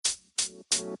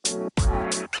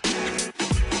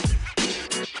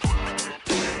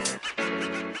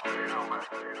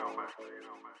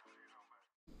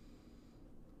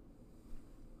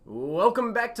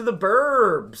Welcome back to the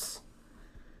Burbs.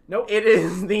 Nope. It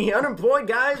is the Unemployed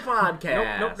Guys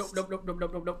podcast. Nope.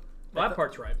 Well, that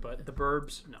part's right, but the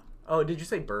Burbs, no. Oh, did you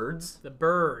say birds? The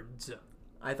Birds.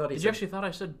 I thought he Did said... you actually thought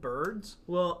I said birds?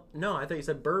 Well, no, I thought you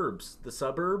said burbs. The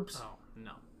suburbs? Oh,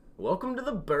 no. Welcome to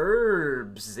the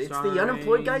Burbs. It's the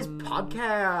Unemployed Guys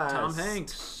podcast. Tom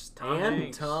Hanks.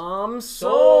 And Tom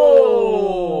Souls.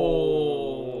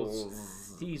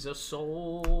 He's a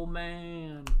soul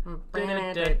man.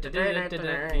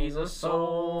 He's a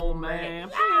soul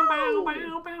man.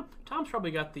 Tom's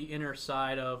probably got the inner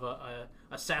side of a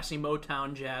sassy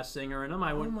Motown jazz singer in him.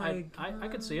 I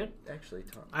could see it. Actually,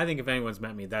 Tom. I think if anyone's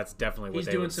met me, that's definitely what He's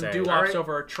they doing would some say. doo-wops Right.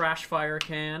 over a trash fire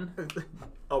can.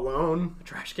 Alone.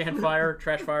 Trash can fire,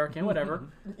 trash fire can, whatever.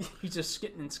 He's just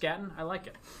skitting and scatting. I like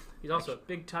it. He's also a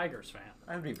big Tigers fan.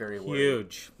 I'd be very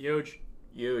worried.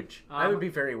 Huge. I would be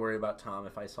very worried about Tom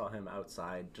if I saw him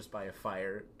outside just by a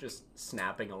fire, just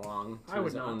snapping along to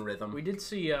his own rhythm. We did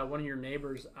see one of your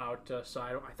neighbors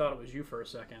outside. I thought it was you for a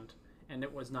second, and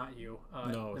it was not you.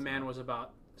 No, the man was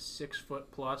about 6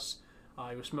 foot plus.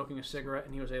 He was smoking a cigarette,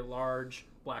 and he was a large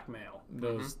black male.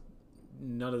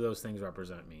 None of those things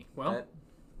represent me. Well,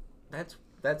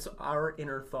 that's our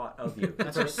inner thought of you.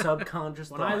 That's our subconscious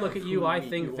when thought. I look at you, I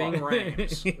think Ving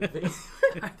Rhames.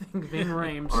 I think Ving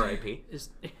Rhames R.I.P. is.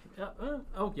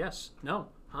 Oh yes, no,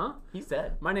 huh? He's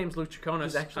dead. My name's Luke Chaconis.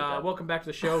 He's actually dead. Welcome back to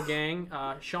the show, gang.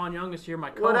 Sean Young is here, my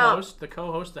What up? co-host. The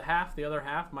co-host, the other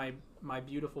half, my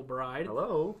beautiful bride.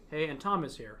 Hello. Hey, and Tom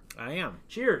is here. I am.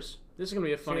 Cheers. This is gonna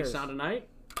be a funny Cheers. sound tonight.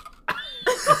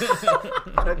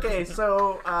 Okay,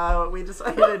 so we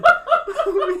decided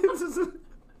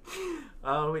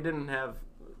we didn't have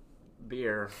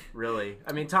beer, really.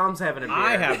 I mean, Tom's having a beer.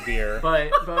 I have beer.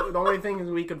 But the only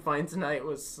thing we could find tonight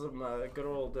was some good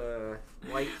old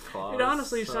White Claws. It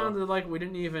honestly sounded like we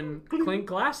didn't even clink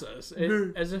glasses.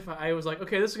 As if I was like,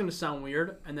 okay, this is gonna sound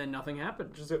weird, and then nothing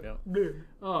happened. Just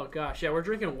oh gosh, yeah, we're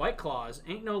drinking White Claws.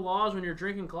 Ain't no laws when you're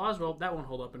drinking claws. Well, that won't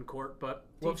hold up in court. But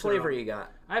What flavor you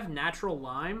got? I have natural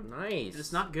lime. Nice.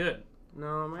 It's not good.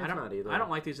 No, mine's not either. I don't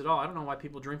like these at all. I don't know why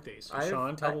people drink these.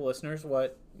 Sean, tell the listeners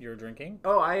what you're drinking.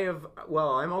 Oh, I have.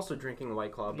 Well, I'm also drinking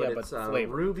White Claw, but Yeah, but it's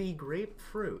flavor. Ruby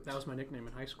Grapefruit. That was my nickname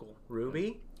in high school.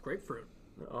 Ruby? Grapefruit.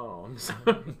 Oh, I'm sorry.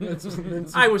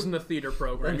 I was in the theater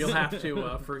program. You'll have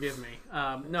to forgive me.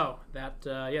 No,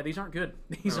 these aren't good.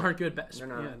 These aren't good. They're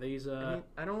not. Yeah, these. I mean,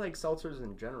 I don't like seltzers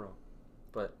in general,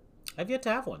 but I've yet to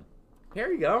have one.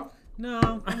 here you go.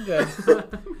 No, I'm good.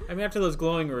 I mean, after those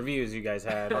glowing reviews you guys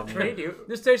had. I mean, Trade you.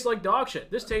 This tastes like dog shit.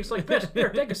 This tastes like piss. Here,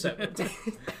 take a sip.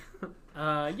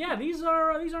 Yeah, these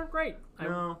aren't great.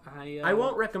 No, I I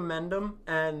won't recommend them,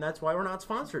 and that's why we're not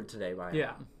sponsored today by them.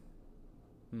 Yeah.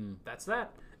 That's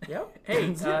that. Yep.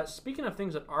 Hey, speaking of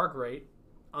things that are great,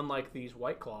 unlike these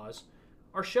White Claws,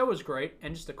 our show is great.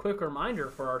 And just a quick reminder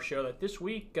for our show that this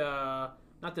week,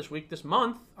 this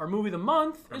month, our movie of the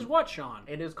month is what, Sean?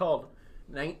 It is called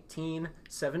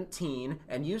 1917,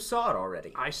 and you saw it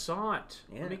already. I saw it.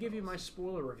 Yeah. Let me give you my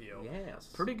spoiler review. Yes.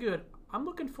 Pretty good. I'm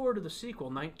looking forward to the sequel,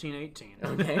 1918.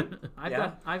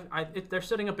 Okay. They're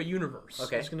setting up a universe.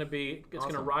 Okay. It's gonna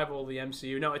Awesome. rival the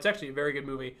MCU. No, it's actually a very good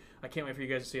movie. I can't wait for you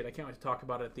guys to see it. I can't wait to talk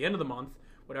about it at the end of the month,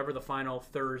 whatever the final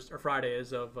Thursday or Friday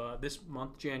is of this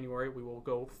month, January. We will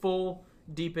go full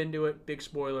deep into it. Big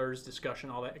spoilers, discussion,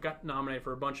 all that. It got nominated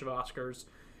for a bunch of Oscars.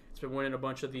 It's been winning a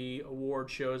bunch of the award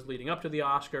shows leading up to the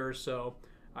Oscars. So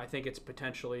I think it's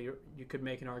potentially, you could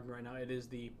make an argument right now, it is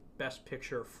the Best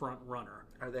Picture front runner.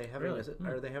 Are they having? Really?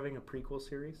 Are they having a prequel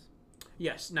series?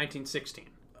 Yes, 1916.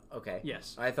 Okay.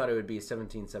 Yes. I thought it would be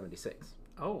 1776.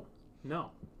 Oh,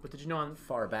 no. But did you know on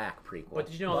Far back prequel. But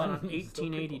did you know that in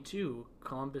 1882,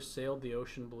 Columbus sailed the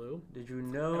ocean blue? Did you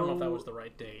know? I don't know if that was the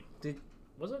right date.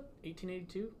 Was it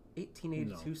 1882?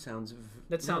 1882 No. sounds.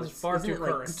 That sounds far isn't too it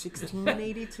like current.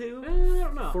 1682. I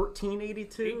don't know.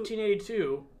 1482.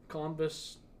 1882,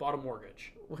 Columbus bought a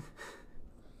mortgage.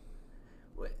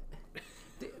 What?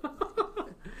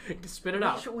 Spit it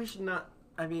out. We should not.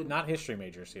 I mean, not history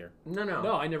majors here. no.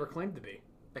 No, I never claimed to be.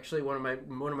 Actually, one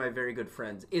of my very good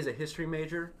friends is a history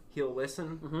major. He'll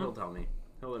listen. He'll tell me.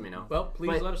 He'll let me know. Well,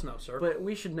 please let us know, sir. But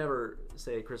we should never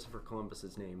say Christopher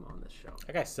Columbus's name on this show.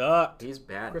 That guy sucked. He's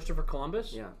bad. Christopher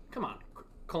Columbus? Yeah. Come on.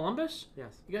 Columbus?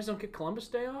 Yes. You guys don't get Columbus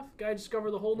Day off? Guy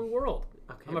discovered the whole new world.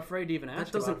 Okay. I'm afraid to even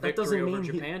ask doesn't- about that victory doesn't over mean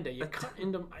he- Japan Day. You that- cut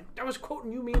into... I was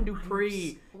quoting you, me and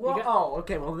Dupree. Well,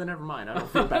 okay. Well, then never mind. I don't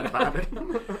feel bad about it.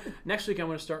 Next week, I'm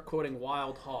going to start quoting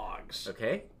Wild Hogs.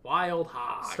 Okay. Wild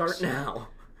Hogs. Start now.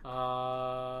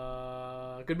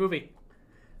 Good movie.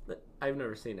 I've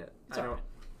never seen it. It's I don't. alright.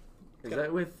 Is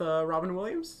that with Robin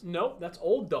Williams? Nope, that's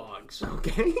Old Dogs.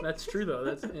 Okay. That's true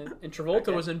though. And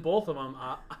Travolta was in both of them,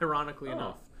 ironically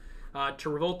enough.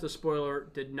 Travolta, spoiler,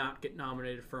 did not get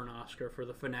nominated for an Oscar for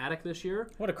The Fanatic this year.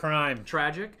 What a crime.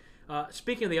 Tragic.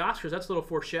 Speaking of the Oscars, that's a little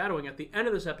foreshadowing. At the end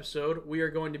of this episode, we are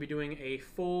going to be doing a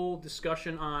full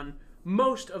discussion on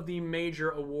most of the major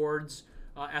awards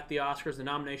at the Oscars. The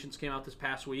nominations came out this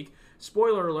past week.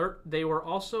 Spoiler alert, they were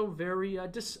also very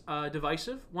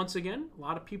divisive. Once again, a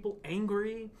lot of people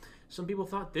angry. Some people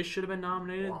thought this should have been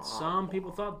nominated. Some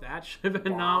people thought that should have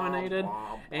been nominated.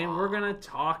 And we're going to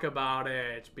talk about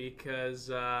it because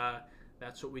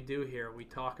that's what we do here. We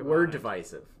talk about it. We're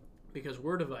divisive. Because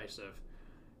we're divisive.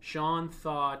 Sean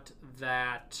thought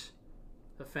that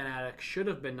The Fanatic should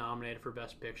have been nominated for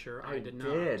Best Picture. I did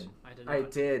not. I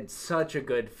did. Such a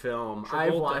good film. Travolta.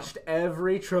 I've watched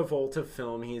every Travolta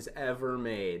film he's ever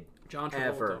made. John Travolta.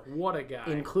 Ever. What a guy.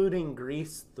 Including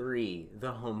Grease 3,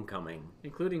 The Homecoming.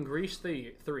 Including Grease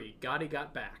 3, Gotti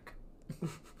Got Back.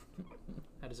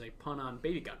 That is a pun on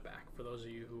Baby Got Back, for those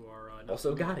of you who are...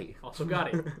 also Gotti. Also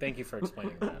Gotti. Thank you for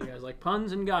explaining that. You guys like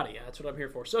puns and Gotti. Yeah, that's what I'm here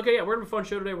for. So, okay, yeah, we're going to have a fun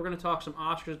show today. We're going to talk some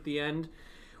Oscars at the end.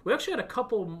 We actually had a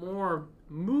couple more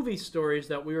movie stories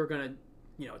that we were going to,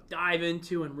 dive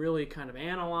into and really kind of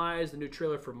analyze. The new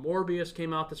trailer for Morbius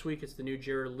came out this week. It's the new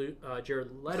Jared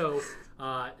Leto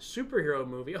superhero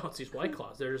movie. Oh, it's these White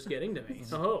Claws. They're just getting to me.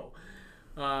 Oh.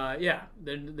 Yeah,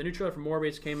 the new trailer for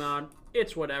Morbius came out.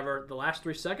 It's whatever. The last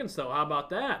 3 seconds, though. How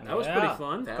about that? That was pretty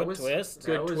fun. Good twist.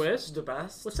 Good twist. The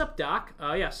best. What's up, Doc?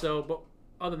 Yeah, so, but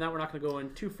other than that, we're not going to go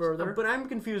in too further. But I'm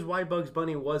confused why Bugs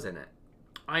Bunny was in it.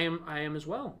 I am as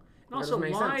well. And also,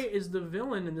 why is the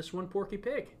villain in this one Porky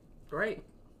Pig? Right.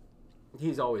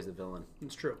 He's always the villain.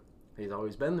 It's true. He's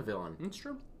always been the villain. It's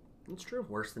true. It's true.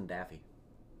 Worse than Daffy.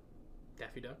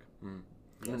 Daffy Duck.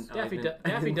 Yes. Daffy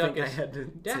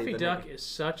Duck is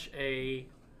such a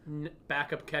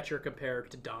backup catcher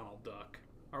compared to Donald Duck.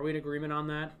 Are we in agreement on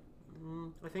that?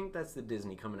 I think that's the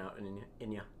Disney coming out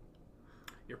in ya.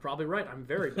 You're probably right. I'm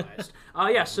very biased.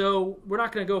 Yeah, so we're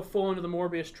not going to go full into the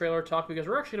Morbius trailer talk because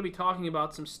we're actually going to be talking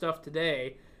about some stuff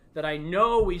today that I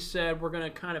know we said we're going to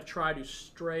kind of try to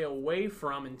stray away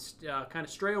from and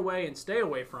stay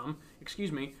away from,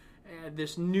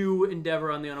 this new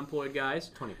endeavor on the Unemployed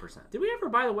Guys. 20%. Did we ever,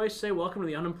 by the way, say welcome to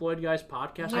the Unemployed Guys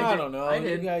podcast? I don't know. I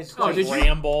did. You guys did you?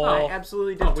 ramble. I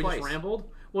absolutely did we twice. just rambled?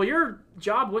 Well, your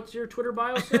job, what's your Twitter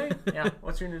bio say? Yeah,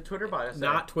 what's your new Twitter bio say?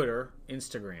 Not Twitter,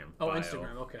 Instagram. Oh, bio.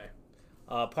 Instagram, okay.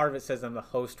 Part of it says I'm the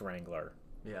host wrangler.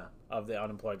 Yeah. Of the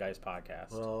Unemployed Guys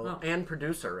podcast. Well, and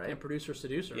producer, right? And producer,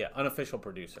 seducer. Yeah, unofficial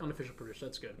producer. Unofficial producer,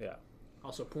 that's good. Yeah.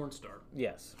 Also porn star.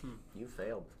 Yes. You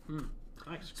failed.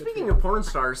 Nice. Speaking of porn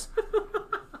stars,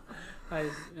 I'll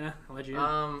let you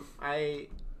in.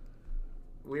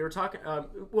 We were talking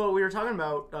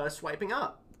about swiping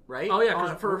up, right? Oh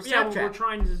yeah, for because Snapchat. we're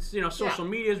trying to, social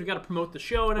medias. We got to promote the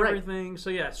show and Right. everything.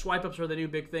 So yeah, swipe ups are the new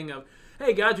big thing of,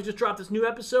 hey guys, we just dropped this new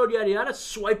episode. Yada yada.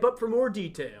 Swipe up for more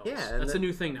details. Yeah, that's the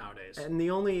new thing nowadays. And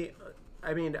the only,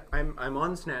 I'm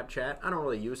on Snapchat. I don't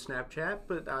really use Snapchat,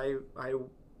 but I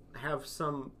have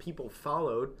some people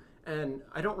followed. And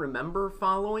I don't remember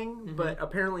following, but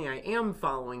apparently I am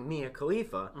following Mia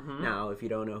Khalifa. Now, if you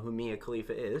don't know who Mia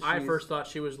Khalifa is... I first thought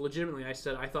she was legitimately,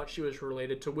 I thought she was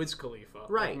related to Wiz Khalifa.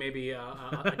 Right. Like maybe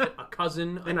a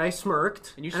cousin. And I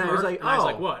smirked. And you smirked. And I was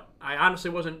like, what? I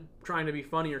honestly wasn't trying to be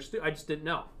funny or stupid. I just didn't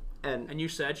know. And you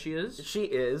said she is? She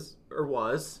is, or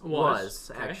was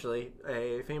Okay. actually,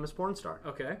 a famous porn star.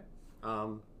 Okay.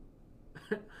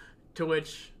 To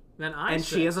which... Then said,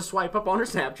 she has a swipe up on her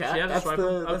Snapchat. She has a swipe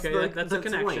up. Okay, that's a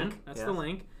connection. Link. That's the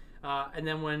link. And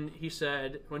then when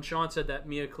Sean said that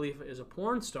Mia Khalifa is a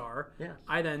porn star,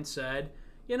 I then said,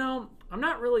 I'm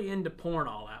not really into porn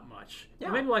all that much.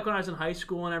 Yeah. Maybe like when I was in high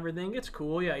school and everything, it's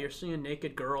cool. Yeah, you're seeing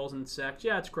naked girls and sex.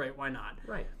 Yeah, it's great. Why not?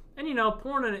 Right. And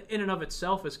porn in and of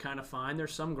itself is kind of fine.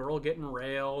 There's some girl getting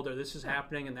railed, or this is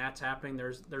happening and that's happening.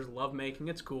 There's love making.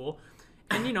 It's cool.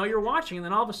 And, you're watching, and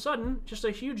then all of a sudden, just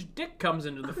a huge dick comes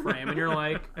into the frame, and you're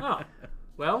like, oh,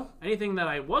 well, anything that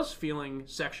I was feeling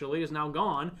sexually is now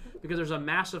gone because there's a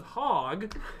massive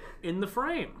hog in the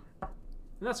frame. And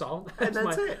that's all. That's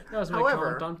it. That was my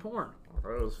However, comment on porn.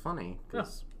 It was funny,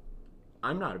 because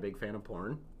I'm not a big fan of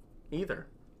porn either.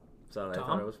 So I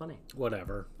thought it was funny.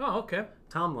 Whatever. Oh, okay.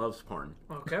 Tom loves porn.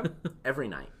 Okay. Every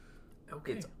night.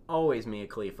 Okay. It's always Mia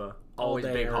Khalifa. Always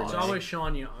big hog. It's always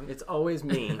Sean Young. It's always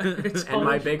me and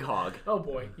my big hog. Oh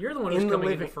boy, you're the one who's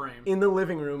coming in the frame. In the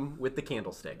living room with the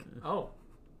candlestick. Oh,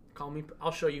 Call me.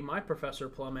 I'll show you my Professor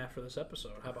Plum after this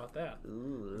episode. How about that?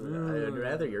 Ooh, I'd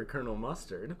rather you're Colonel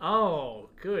Mustard. Oh,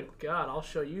 good God! I'll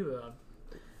show you the.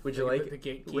 Would you like? the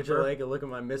gatekeeper? Would you like a look at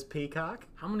my Miss Peacock?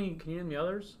 How many? Can you name the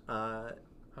others? Uh,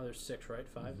 Oh, there's 6, right?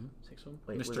 5, 6 of them.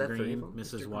 wait, was Mr. that 3 Green, of them?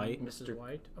 Mrs. Mr. White, Green, Mrs.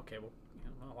 White. Okay, well,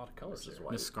 a lot of colors Mrs. there.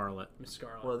 White. Miss Scarlet. Miss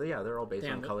Scarlet. Well, yeah, they're all based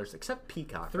Damn, on colors, except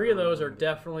Peacock. 3 of those are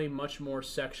definitely much more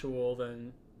sexual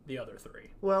than the other 3.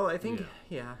 Well, I think,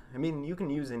 yeah. I mean, you can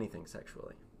use anything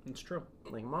sexually, It's true.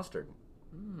 like mustard.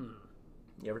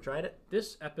 You ever tried it?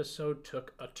 This episode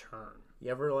took a turn. You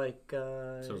ever like?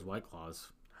 So is White Claws.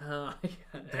 Yeah.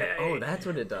 Oh, that's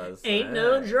what it does. Ain't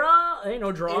no draw. Ain't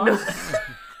no draws.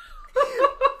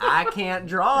 I can't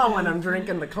draw when I'm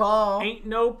drinking the claw. Ain't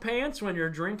no pants when you're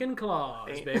drinking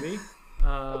claws, baby.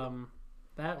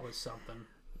 That was something.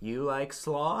 You like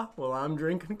slaw? Well, I'm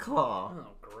drinking claw.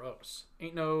 Oh, gross.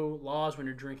 Ain't no laws when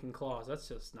you're drinking claws. That's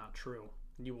just not true.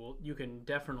 You can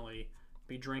definitely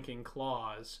be drinking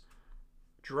claws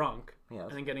drunk Yes.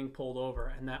 and then getting pulled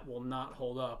over, and that will not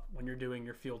hold up when you're doing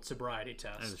your field sobriety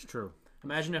That test. is true.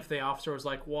 Imagine if the officer was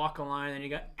like, walk a line, and you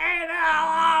go, hey,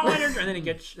 no, and then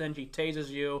he tases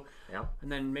you, Yeah.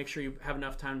 and then make sure you have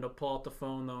enough time to pull out the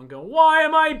phone, though, and go, why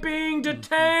am I being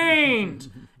detained?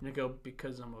 And you go,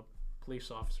 because I'm a police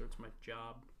officer. It's my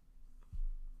job.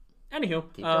 Anywho.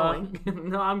 Keep going.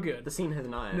 No, I'm good. The scene has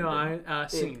not ended. No,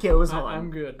 scene. It goes on.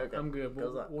 I'm good. Okay. I'm good.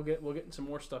 Goes on. We'll get into some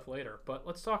more stuff later. But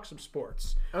let's talk some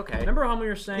sports. Okay. Remember how we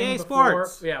were saying Yay, before?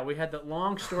 sports! Yeah, we had that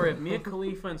long story of Mia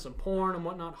Khalifa and some porn and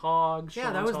whatnot. Hogs.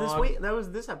 Yeah, that Sean's was this hog. week. That was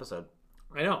this episode.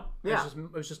 I know. Yeah.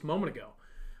 It was just a moment ago.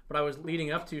 But I was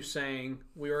leading up to saying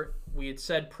we had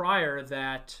said prior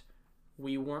that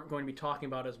we weren't going to be talking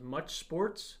about as much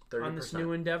sports on this 30%.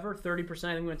 new endeavor. 30%.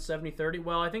 I think we went 70-30.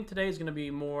 Well, I think today is going to be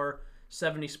more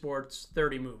 70 sports,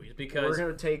 30 movies, because We're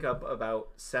going to take up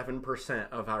about 7%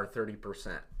 of our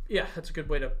 30%. yeah, that's a good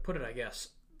way to put it, I guess.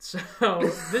 So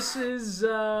this is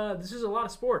a lot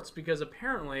of sports, because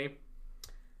apparently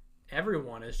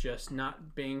everyone is just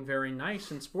not being very nice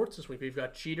in sports this week. We've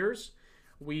got cheaters,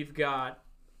 we've got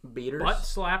Beaters. butt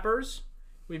slappers,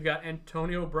 we've got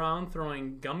Antonio Brown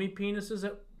throwing gummy penises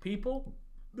at people.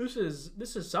 This is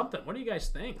something. What do you guys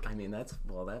think? I mean, that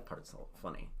part's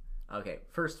funny. Okay,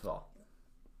 first of all,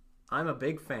 I'm a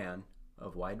big fan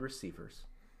of wide receivers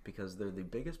because they're the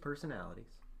biggest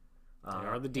personalities. They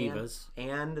are the divas.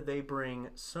 And they bring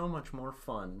so much more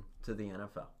fun to the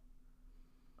NFL.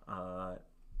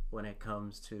 When it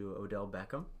comes to Odell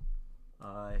Beckham,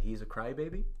 he's a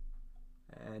crybaby,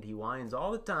 and he whines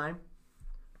all the time.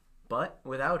 But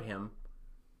without him,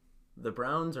 the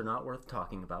Browns are not worth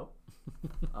talking about.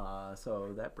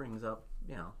 So that brings up,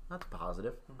 that's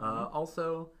positive.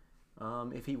 Also,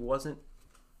 if he wasn't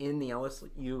in the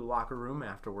LSU locker room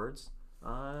afterwards,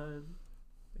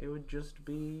 it would just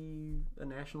be a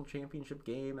national championship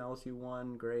game. LSU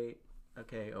won, great.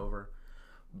 Okay, over.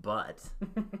 But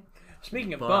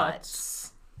Speaking of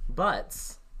butts,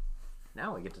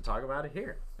 now we get to talk about it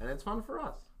here, and it's fun for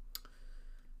us.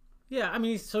 Yeah, I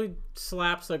mean, so he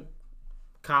slaps a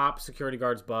cop, security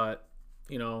guard's butt,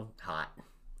 Hot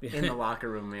in the locker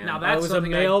room, man. Now I that's was a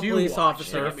something male I do police watch.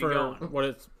 officer Get me for going. what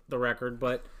is the record,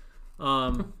 but That's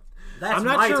I'm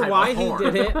not my sure type why of he porn.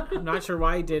 did it. I'm not sure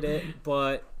why he did it,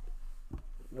 but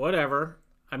whatever.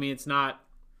 I mean, it's not.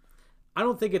 I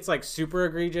don't think it's like super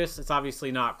egregious. It's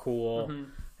obviously not cool,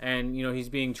 and he's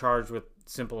being charged with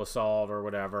simple assault or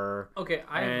whatever. Okay,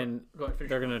 Go ahead,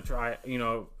 they're gonna try.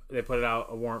 They put out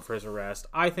a warrant for his arrest.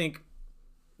 I think,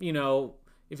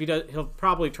 if he does, he'll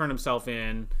probably turn himself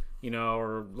in.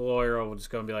 Or the lawyer will just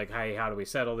go and be like, "Hey, how do we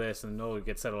settle this?" And no, it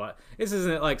gets settled. This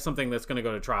isn't like something that's going to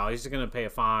go to trial. He's just going to pay a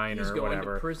fine He's or going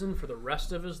whatever. to prison for the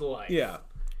rest of his life. Yeah.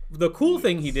 The cool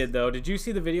thing he did though, did you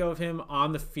see the video of him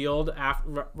on the field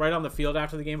right on the field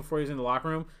after the game before he was in the locker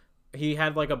room? He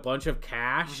had like a bunch of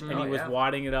cash and he was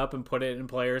wadding it up and put it in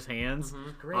players' hands.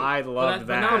 Great. I loved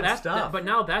that. But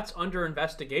now that's under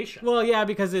investigation. Well, yeah,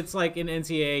 because it's like in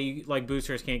NCAA, like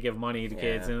boosters can't give money to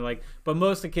kids, and but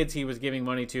most of the kids he was giving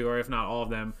money to, or if not all of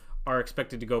them, are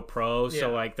expected to go pro.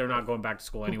 So like they're not going back to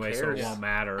school anyway, so it cares? won't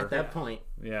matter. At that point,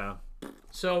 Yeah.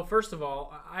 So first of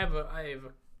all, I have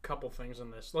a couple things on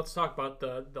this. Let's talk about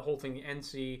the whole thing. The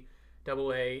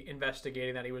NCAA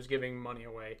investigating that he was giving money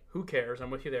away. Who cares? I'm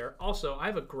with you there. Also, I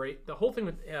have the whole thing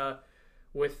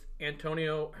with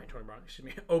Antonio Brown,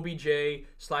 OBJ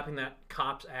slapping that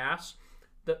cop's ass.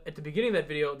 at the beginning of that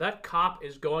video, that cop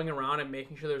is going around and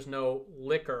making sure there's no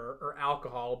liquor or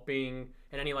alcohol being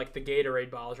in any like the Gatorade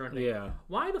bottles or anything. Yeah.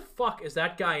 Why the fuck is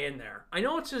that guy in there? I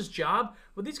know it's his job,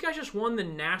 but these guys just won the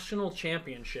national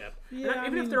championship. Yeah,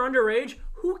 Even if they're underage,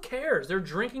 who cares? They're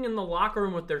drinking in the locker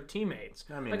room with their teammates.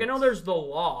 I know there's the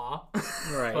law.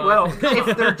 Right. Well,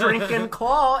 if they're drinking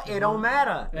Claw, it don't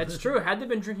matter. That's true. Had they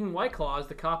been drinking White Claws,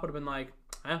 the cop would have been like,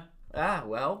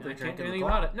 Well, they're I can't do drinking anything Claw.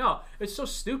 about it. No, it's so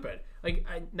stupid. Like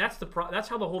that's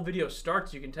how the whole video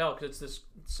starts. You can tell because it's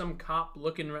some cop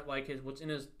looking at like what's in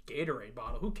his Gatorade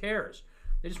bottle. Who cares?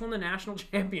 They just won the national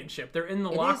championship. They're in the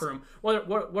locker room. What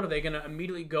are they going to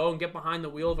immediately go and get behind the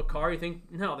wheel of a car? You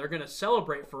think no? They're going to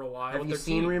celebrate for a while. Have with you their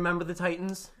seen team. Remember the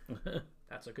Titans?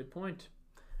 That's a good point.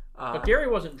 But Gary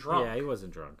wasn't drunk. Yeah, he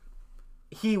wasn't drunk.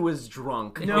 He was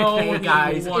drunk. No, okay, he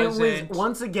guys. wasn't. It was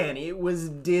once again. It was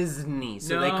Disney,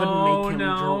 so they couldn't make him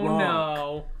drunk.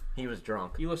 No. He was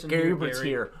drunk. You listen Gary to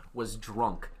Bertier was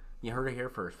drunk. You heard it here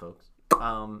first, folks.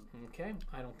 Okay,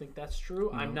 I don't think that's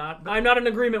true. I'm not in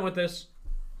agreement with this.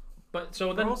 But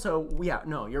so then Also, yeah,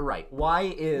 no, you're right. Why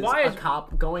is a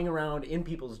cop going around in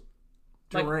people's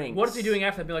drinks? What is he doing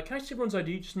after that? Be like, can I see everyone's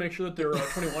ID just to make sure that they're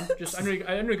 21?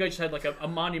 I know you guys just had like a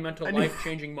monumental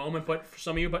life-changing moment, but for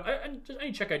some of you, but I need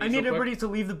to check IDs. I need real quick. everybody to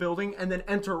leave the building and then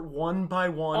enter one by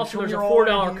one. Also, Show there's me a your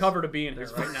 $4 IDs. cover to be in here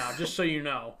right now, just so you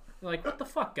know. You're like, what the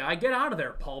fuck, guy? Get out of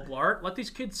there, Paul Blart. Let these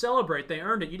kids celebrate. They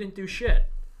earned it. You didn't do shit.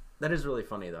 That is really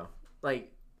funny, though.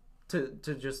 Like, to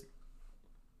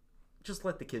just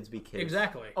let the kids be kids.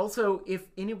 Exactly. Also, if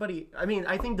anybody... I mean,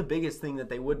 I think the biggest thing that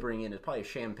they would bring in is probably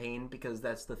champagne, because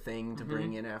that's the thing to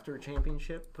bring in after a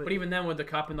championship. But even then, with the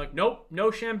cop being like, nope,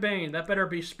 no champagne. That better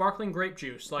be sparkling grape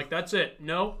juice. Like, that's it.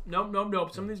 Nope.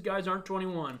 Some of these guys aren't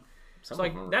 21. It's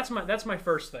like, that's my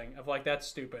first thing of like, that's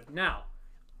stupid. Now,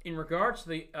 in regards to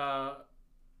the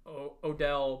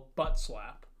Odell butt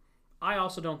slap, I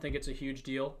also don't think it's a huge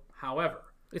deal. However...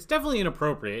 It's definitely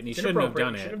inappropriate, and he shouldn't have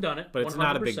done it. Should have done it, but it's 100%.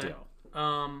 not a big deal.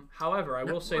 However, I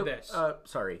will say this.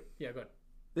 Sorry. Yeah, good.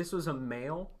 This was a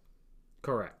male?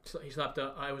 Correct. So he slapped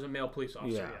I was a male police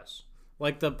officer, Yeah. yes.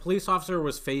 Like, the police officer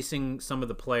was facing some of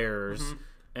the players,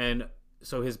 and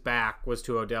so his back was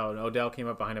to Odell, and Odell came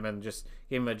up behind him and just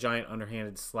gave him a giant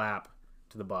underhanded slap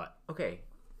to the butt. Okay.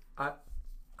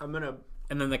 I'm going to...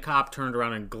 And then the cop turned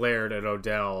around and glared at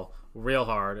Odell real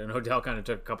hard, and Odell kind of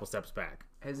took a couple steps back.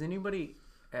 Has anybody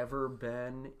ever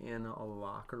been in a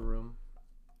locker room?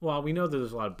 Well, we know that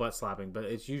there's a lot of butt slapping, but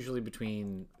it's usually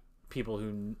between people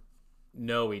who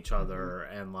know each other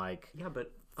and like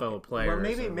fellow players. Well,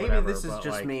 maybe whatever, this is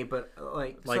just me, but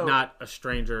not a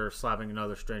stranger slapping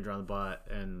another stranger on the butt,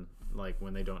 and like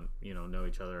when they don't know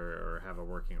each other or have a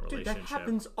working relationship. Dude, that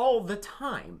happens all the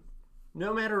time.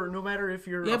 No matter if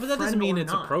you're but that doesn't mean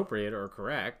it's not. Appropriate or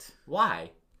correct.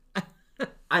 Why?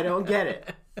 I don't get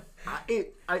it.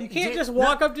 You can't just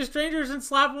walk up to strangers and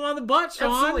slap them on the butt,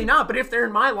 Sean. Absolutely not. But if they're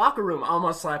in my locker room, I'm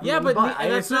gonna slap them on the butt.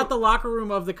 That's not the locker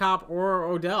room of the cop or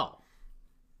Odell.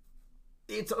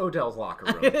 It's Odell's locker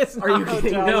room. Are you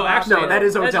kidding? No, actually, that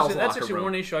is Odell's locker room. That's actually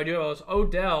one issue I do have. Is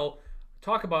Odell,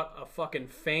 talk about a fucking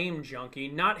fame junkie.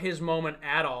 Not his moment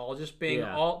at all. Just being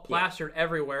all plastered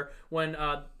everywhere. When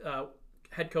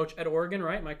head coach at Oregon,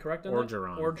 right? Am I correct on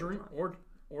that?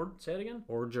 Say it again?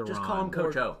 Orgeron. Just call him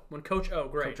Coach O. When Coach O,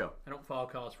 great. Coach O. I don't follow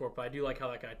college sport, but I do like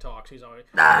how that guy talks. He's always,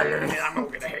 I'm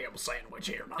gonna get a ham sandwich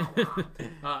here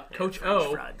now. Coach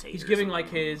O, he's giving like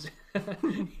his,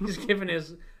 he's giving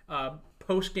his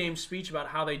post-game speech about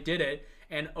how they did it,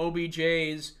 and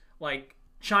OBJ's like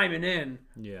chiming in.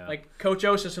 Yeah. Like Coach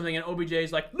O says something, and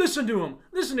OBJ's like, listen to him,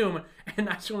 and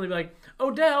I just want to be like,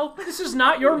 Odell, this is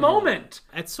not your moment.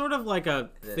 It's sort of like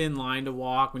a thin line to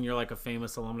walk when you're like a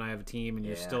famous alumni of a team and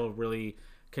you're still really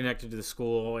connected to the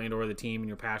school and or the team, and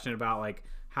you're passionate about like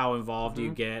how involved do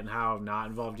you get and how not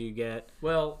involved do you get.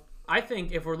 Well, I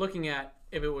think if we're looking at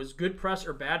if it was good press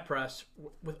or bad press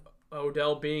with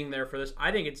Odell being there for this,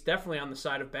 I think it's definitely on the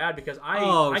side of bad, because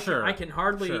I can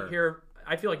hardly hear.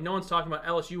 I feel like no one's talking about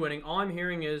LSU winning. All I'm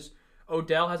hearing is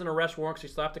Odell has an arrest warrant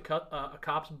because he slapped a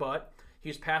cop's butt. He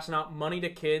was passing out money to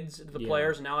kids, to the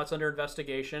players, and now that's under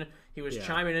investigation. He was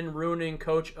chiming in, ruining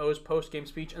Coach O's post-game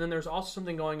speech. And then there's also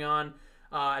something going on.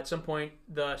 At some point,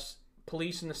 the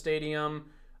police in the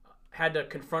stadium had to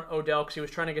confront Odell because he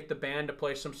was trying to get the band to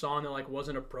play some song that like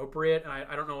wasn't appropriate. And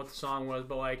I don't know what the song was,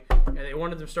 but like they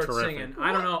wanted them to start singing.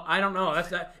 I don't know. That's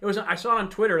that. It was. I saw it on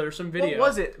Twitter. There's some video. What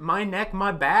was it? My neck,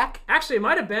 my back. Actually, it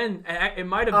might have been. It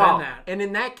might have been that. And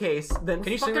in that case, then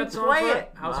can you fucking sing that song play for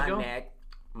it. How's it go? My neck.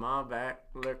 My back,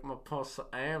 lick my pussy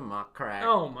and my crack.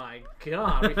 Oh my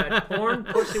god, we've had porn,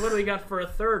 pussy. What do we got for a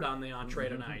third on the entree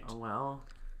tonight? Well,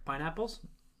 pineapples?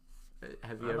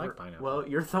 Have you I ever? like pineapple. Well,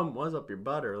 your thumb was up your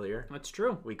butt earlier. That's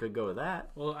true. We could go with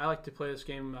that. Well, I like to play this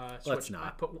game. Switch. Let's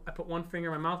not. I put one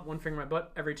finger in my mouth, one finger in my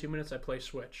butt. Every 2 minutes, I play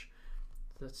Switch.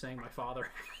 That's saying my father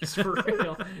is for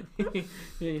real.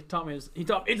 He taught me. He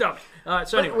taught me.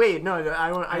 So anyway, Wait, no,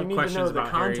 I need to questions know the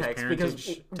about Harry's context because parentage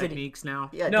did he, techniques now.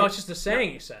 yeah, no, did- it's just a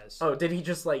saying he says. Oh, did he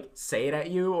just like say it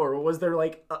at you, or was there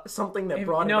like something that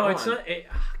brought it on? No, it's not.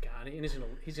 God, and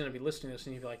he's gonna be listening to this,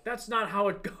 and he'd be like, "That's not how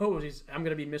it goes." I'm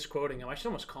gonna be misquoting him. I should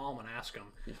almost call him and ask him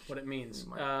what it means.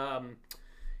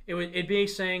 It'd be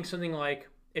saying something like,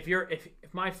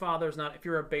 if my father's not, if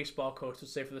you're a baseball coach,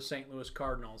 let's say for the St. Louis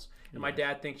Cardinals, and my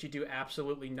dad thinks you do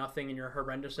absolutely nothing and you're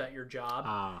horrendous at your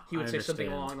job, he would say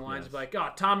something along the lines of like, "Oh,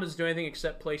 Tom doesn't do anything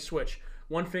except play Switch.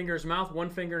 One finger in his mouth, one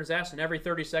finger in his ass, and every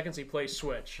 30 seconds he plays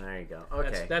Switch." There you go.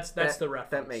 Okay, That's the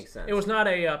reference. That makes sense. It was not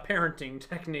a parenting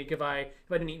technique if I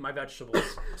didn't eat my vegetables.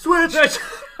 Switch.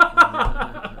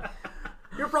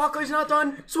 Your broccoli's not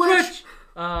done. Switch.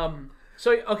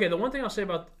 So okay, the one thing I'll say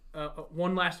about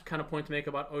one last kind of point to make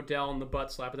about Odell and the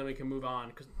butt slap, and then we can move on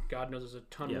because God knows there's a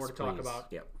ton more to talk about.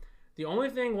 Yep. The only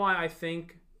thing why I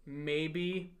think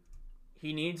maybe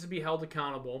he needs to be held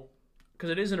accountable, because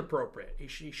it is inappropriate. He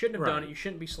shouldn't have done it. You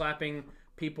shouldn't be slapping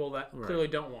people that clearly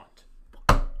don't want.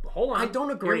 Hold on. I don't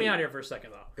agree. Hear me out here for a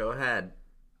second, though. Go ahead.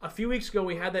 A few weeks ago,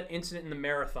 we had that incident in the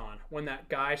marathon when that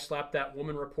guy slapped that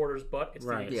woman reporter's butt. It's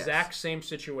the exact same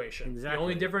situation. Exactly. The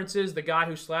only difference is the guy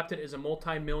who slapped it is a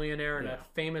multimillionaire and a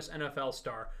famous NFL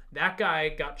star. That guy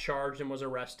got charged and was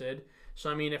arrested. So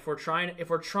I mean, if we're trying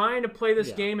to play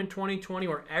this game in 2020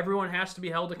 where everyone has to be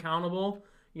held accountable,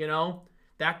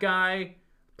 that guy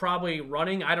probably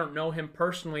running. I don't know him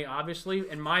personally, obviously.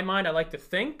 In my mind, I like to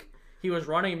think he was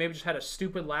running and maybe just had a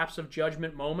stupid lapse of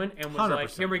judgment moment and was 100%. like,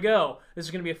 here we go. This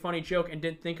is going to be a funny joke, and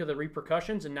didn't think of the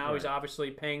repercussions, and now he's obviously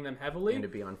paying them heavily. And to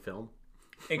be on film.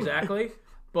 Exactly.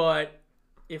 But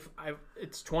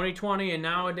it's 2020 and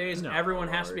nowadays everyone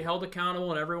has to be held accountable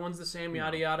and everyone's the same,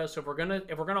 yada yada. So if we're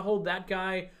gonna hold that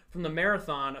guy from the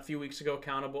marathon a few weeks ago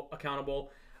accountable,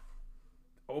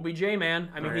 OBJ, man.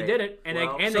 I mean, he did it, and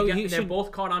they're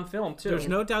both caught on film too. There's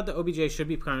no doubt that OBJ should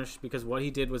be punished because what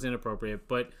he did was inappropriate,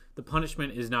 but the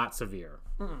punishment is not severe.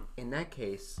 In that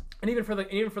case, and even for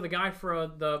the guy for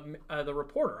the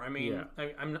reporter. I mean,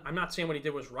 I'm not saying what he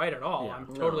did was right at all.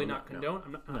 I'm totally not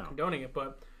condoning it,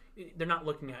 but they're not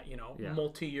looking at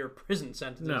multi-year prison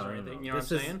sentences or anything. You know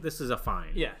what I'm saying? This is a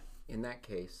fine. Yeah. In that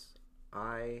case,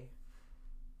 I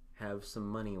have some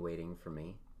money waiting for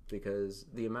me. Because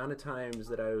the amount of times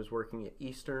that I was working at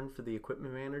Eastern for the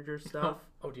equipment manager stuff,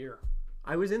 oh dear,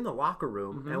 I was in the locker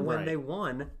room, and when they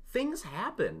won, things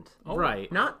happened.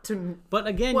 Right. Not to, but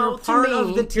again, well, you're part to me,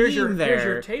 of the team there. Here's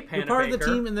your tape, you're part of the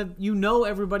team, and you know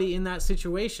everybody in that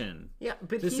situation. Yeah,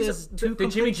 but this is two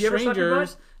did Jimmy complete G ever slap your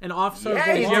strangers, butt? and officers.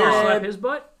 Yeah, did you ever slap his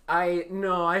butt?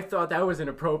 I thought that was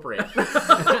inappropriate.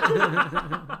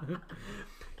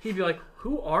 He'd be like,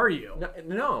 "Who are you?"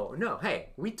 No. Hey,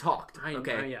 we talked.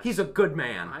 Okay, yes. He's a good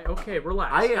man. Okay,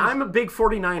 relax. I'm a big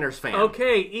 49ers fan.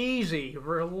 Okay, easy.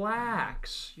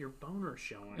 Relax. Your boner's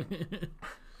showing.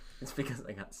 It's because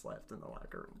I got slapped in the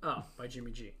locker room. Oh, by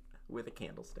Jimmy G. With a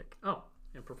candlestick. Oh,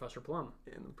 and Professor Plum.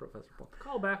 And Professor Plum.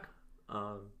 Call back.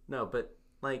 No, but,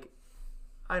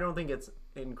 I don't think it's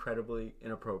incredibly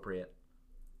inappropriate.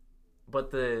 But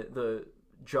the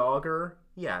jogger,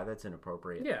 yeah, that's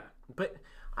inappropriate. Yeah. But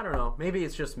I don't know. Maybe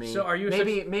it's just me. So are you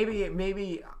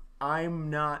maybe I'm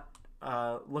not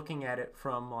looking at it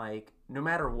from no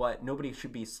matter what, nobody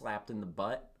should be slapped in the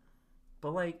butt.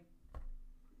 But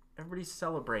everybody's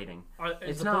celebrating.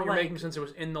 It's not you're making since it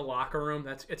was in the locker room.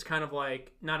 It's kind of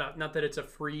like not that it's a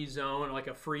free zone, like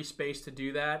a free space to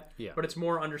do that. Yeah. But it's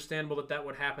more understandable that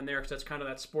would happen there because that's kind of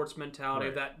that sports mentality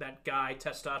of that guy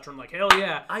testosterone, like hell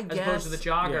yeah, as opposed to the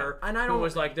jogger, and I who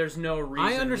was like, there's no reason.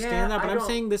 I understand that, but I'm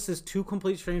saying this is two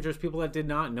complete strangers, people that did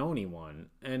not know anyone,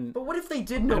 and but what if they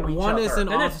did know each one other? is an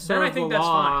officer of the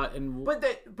law, and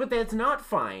but that's not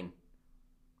fine.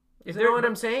 If you know what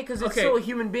I'm saying? Because it's still a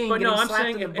human being getting slapped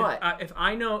in the butt. If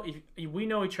I know, if we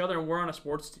know each other and we're on a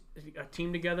sports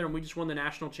team together and we just won the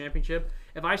national championship,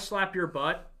 if I slap your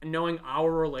butt and knowing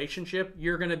our relationship,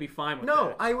 you're going to be fine with that.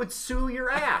 No, I would sue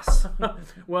your ass.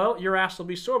 Well, your ass will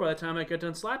be sore by the time I get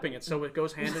done slapping it, so it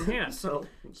goes hand in hand. So,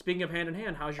 speaking of hand in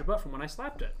hand, how's your butt from when I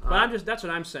slapped it? But that's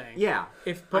what I'm saying. Yeah.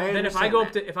 If I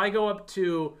go up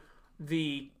to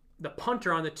the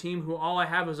punter on the team who all I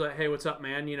have is hey, what's up,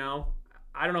 man?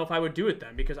 I don't know if I would do it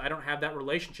then because I don't have that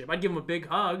relationship. I'd give him a big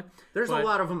hug. There's a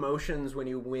lot of emotions when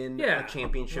you win a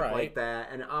championship right. like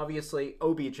that. And obviously,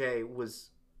 OBJ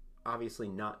was obviously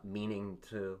not meaning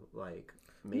to like.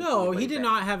 Make No, anybody he did bad.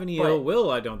 not have any But- ill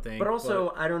will, I don't think. But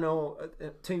also, I don't know.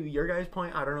 To your guys'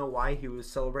 point, I don't know why he was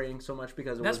celebrating so much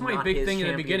because it That's was my not big his thing in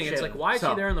the beginning. It's like, why is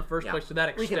he there in the first place to that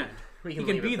extent? We He can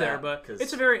can leave be it there, that, but 'cause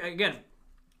it's a very again.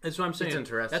 That's what I'm saying. It's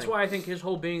interesting. That's why I think his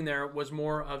whole being there was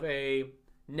more of a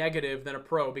negative than a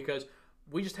pro because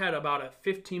we just had about a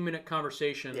 15-minute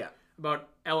conversation about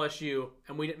LSU,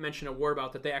 and we didn't mention a word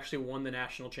about that they actually won the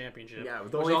national championship. Yeah,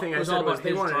 the only thing I said was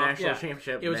they won a national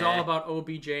championship. It was all about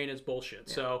OBJ and his bullshit.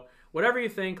 Yeah. So whatever you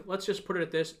think, let's just put it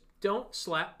at this: don't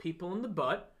slap people in the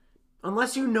butt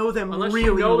unless you know them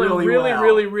really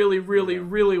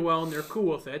well, and they're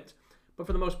cool with it. But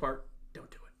for the most part, don't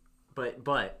do it.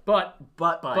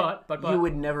 But you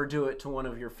would never do it to one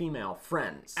of your female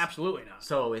friends. Absolutely not.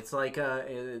 So it's like,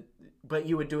 but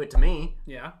you would do it to me.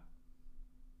 Yeah.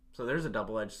 So there's a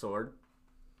double-edged sword.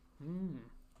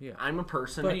 Yeah. I'm a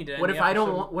person. But what if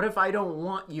I don't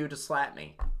want you to slap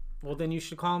me? Well, then you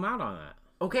should call him out on that.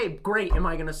 Okay, great. Am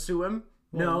I going to sue him?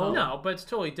 No, but it's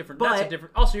totally different. That's a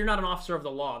different. Also, you're not an officer of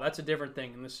the law. That's a different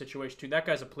thing in this situation too. That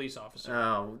guy's a police officer.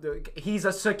 Oh, he's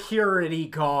a security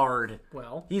guard.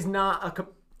 Well, he's not a.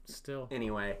 Still.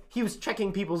 Anyway, he was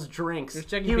checking people's drinks.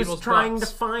 He was trying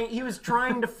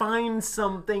to find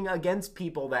something against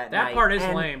people that night. That part is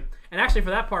lame. And actually,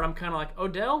 for that part, I'm kind of like,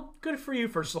 Odell, good for you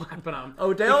for slapping him.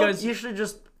 Odell, because you should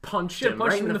just punch him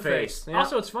right in the face. Yeah.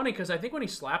 Also, it's funny because I think when he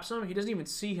slaps him, he doesn't even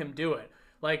see him do it.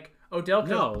 Like Odell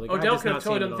could have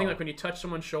totally done the thing like when you touch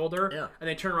someone's shoulder and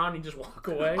they turn around and you just walk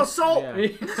away. Assault! Yeah.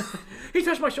 He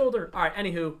touched my shoulder. All right.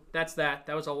 Anywho, that's that.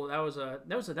 That was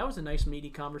a nice meaty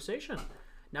conversation.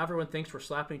 Now everyone thinks we're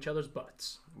slapping each other's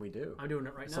butts. We do. I'm doing it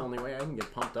right now. It's the only way I can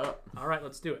get pumped up. All right,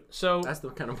 let's do it. So that's the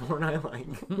kind of porn I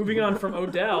like. Moving on from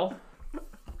Odell,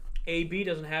 AB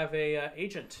doesn't have a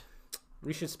agent.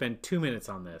 We should spend 2 minutes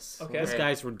on this. Okay. This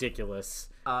guy's ridiculous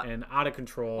and out of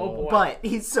control. Oh boy. But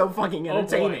he's so fucking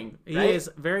entertaining. He is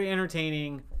very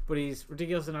entertaining, but he's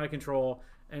ridiculous and out of control.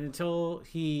 And until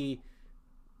he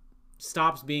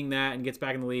stops being that and gets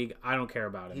back in the league, I don't care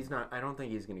about him. He's not. I don't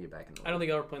think he's going to get back in the league. I don't think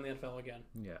he'll ever play in the NFL again.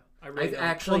 Yeah. I really don't.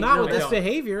 Actually, not with this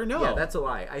behavior. No. Yeah, that's a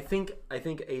lie. I think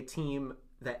a team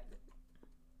that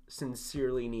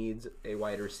sincerely needs a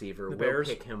wide receiver will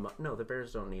pick him up. No, the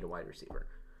Bears don't need a wide receiver.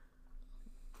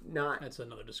 That's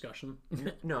another discussion.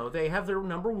 No, they have their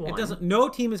number one. It doesn't. No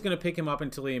team is going to pick him up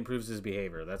until he improves his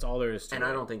behavior. That's all there is to it. And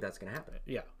I don't think that's going to happen.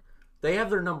 Yeah. They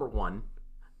have their number one.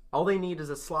 All they need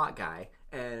is a slot guy,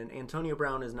 and Antonio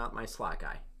Brown is not my slot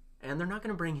guy. And they're not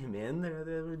going to bring him in. They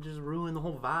would just ruin the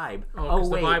whole vibe. Oh,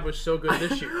 wait. The vibe was so good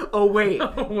this year. Oh, wait.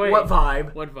 What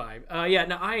vibe? What vibe? Yeah,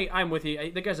 no, I'm with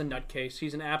you. The guy's a nutcase.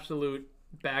 He's an absolute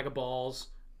bag of balls.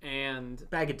 And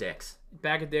bag of dicks,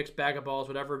 bag of balls,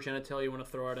 whatever genitalia you want to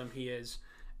throw at him, he is.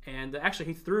 And actually,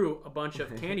 he threw a bunch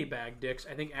of candy bag dicks,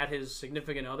 I think, at his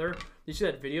significant other. Did you see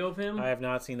that video of him? I have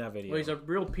not seen that video. Well, he's a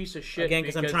real piece of shit. Again,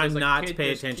 because I'm trying not to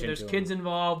pay attention to him. There's kids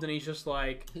involved, and he's just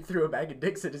like... He threw a bag of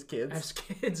dicks at his kids.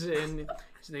 And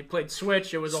they played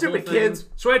Switch. It was Stupid a whole thing. Kids.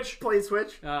 Switch! Play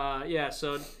Switch. Yeah,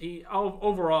 so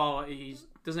overall, he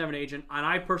doesn't have an agent. And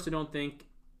I personally don't think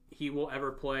he will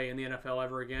ever play in the NFL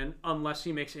ever again unless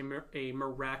he makes a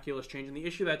miraculous change. And the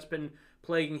issue that's been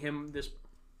plaguing him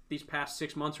these past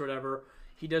 6 months or whatever,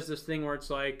 he does this thing where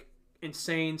it's like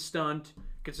insane stunt,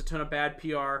 gets a ton of bad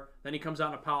PR, then he comes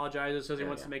out and apologizes, says he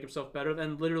wants to make himself better,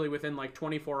 then literally within like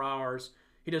 24 hours,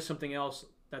 he does something else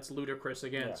that's ludicrous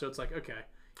again. Yeah. So it's like, okay.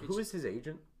 Who is his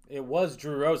agent? It was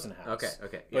Drew Rosenhaus.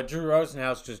 Okay. But Drew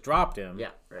Rosenhaus just dropped him. Yeah,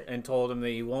 right. And told him that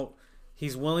he won't...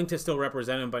 He's willing to still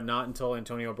represent him, but not until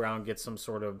Antonio Brown gets some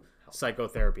sort of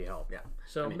psychotherapy help. Yeah.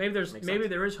 So maybe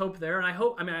there is hope there, and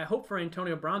I hope for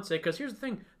Antonio Brown's sake, because here's the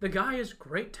thing: the guy is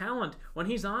great talent. When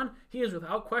he's on, he is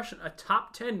without question a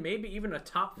top 10, maybe even a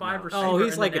top 5 receiver. Oh,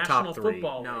 he's in like the a top National 3.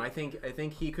 Football No, League. I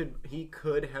think he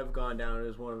could have gone down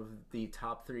as one of the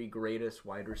top 3 greatest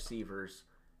wide receivers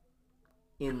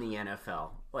in the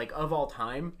NFL, like of all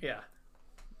time. Yeah.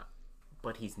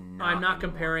 But he's not. I'm not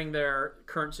anymore. comparing their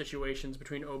current situations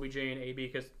between OBJ and AB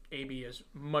because AB is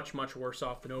much, much worse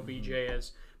off than OBJ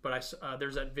is. But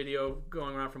there's that video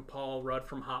going around from Paul Rudd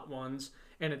from Hot Ones,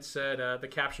 and it said the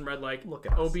caption read like, "Look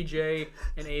at us. OBJ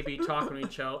and AB talking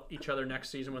to each other next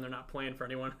season when they're not playing for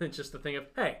anyone." It's just the thing of,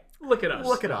 hey, look at us,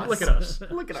 look at us, look at us,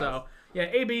 look at us. So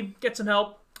yeah, AB, get some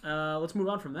help. Let's move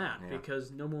on from that because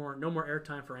no more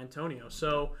airtime for Antonio.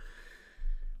 So.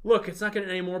 Look, it's not getting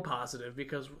any more positive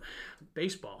because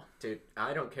baseball. Dude,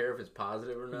 I don't care if it's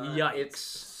positive or not. Yikes. It's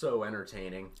so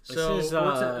entertaining. So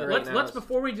let's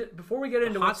before we get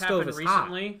into what's happened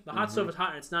recently. The hot stove is hot,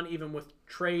 and it's not even with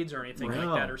trades or anything like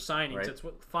that or signings. Right. It's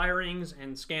with firings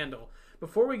and scandal.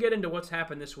 Before we get into what's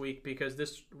happened this week, because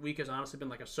this week has honestly been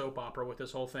like a soap opera with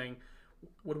this whole thing,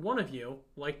 would one of you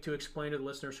like to explain to the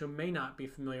listeners who may not be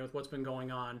familiar with what's been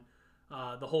going on,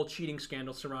 the whole cheating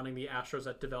scandal surrounding the Astros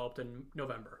that developed in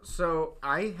November? So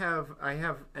I have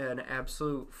an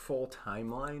absolute full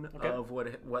timeline of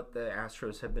what the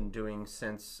Astros have been doing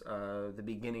since the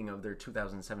beginning of their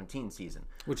 2017 season,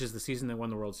 which is the season that won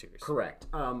the World Series. Correct.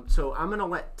 So I'm gonna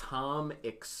let Tom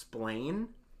explain,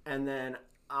 and then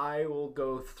I will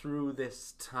go through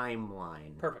this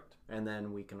timeline. Perfect. And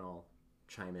then we can all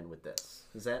chime in with this.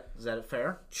 Is that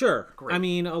fair? Sure. Great. I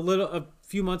mean, a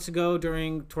few months ago,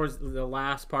 towards the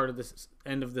last part of this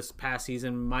end of this past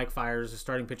season, Mike Fiers, the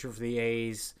starting pitcher for the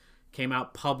A's, came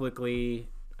out publicly,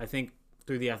 I think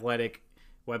through the Athletic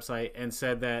website, and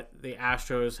said that the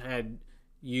Astros had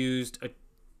used a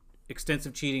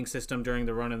extensive cheating system during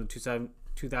the run of the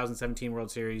 2017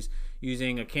 World Series,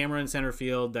 using a camera in center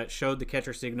field that showed the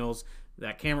catcher signals.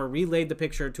 That camera relayed the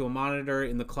picture to a monitor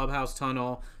in the clubhouse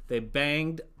tunnel. They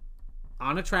banged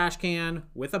on a trash can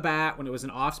with a bat when it was an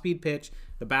off-speed pitch.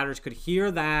 The batters could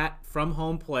hear that from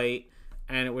home plate,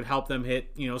 and it would help them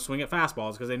hit, swing at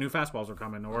fastballs because they knew fastballs were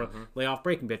coming, or lay off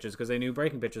breaking pitches because they knew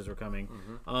breaking pitches were coming.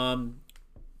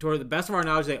 To the best of our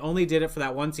knowledge, they only did it for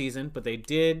that one season, but they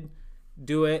did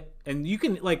do it. And you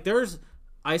can, there's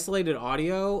isolated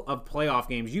audio of playoff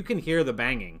games. You can hear the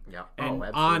banging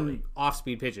on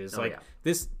off-speed pitches.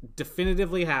 This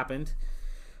definitively happened.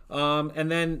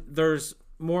 And then there's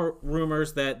more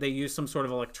rumors that they use some sort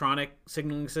of electronic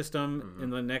signaling system in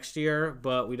the next year,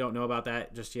 but we don't know about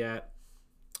that just yet.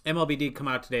 MLB did come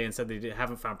out today and said they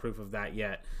haven't found proof of that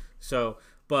yet. So,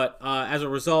 but as a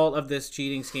result of this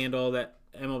cheating scandal that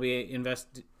MLB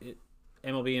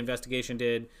investigation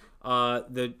did,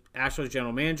 the Astros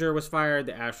general manager was fired.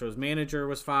 The Astros manager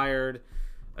was fired.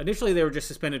 Initially, they were just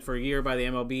suspended for a year by the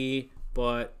MLB,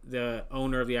 but the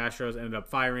owner of the Astros ended up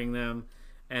firing them.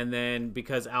 And then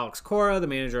because Alex Cora, the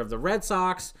manager of the Red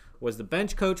Sox, was the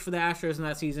bench coach for the Astros in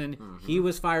that season, he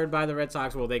was fired by the Red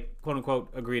Sox. Well, they,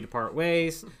 quote-unquote, agreed to part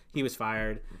ways. He was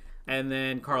fired. And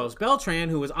then Carlos Beltran,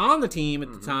 who was on the team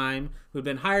at the time, who had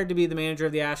been hired to be the manager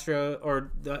of the Astros,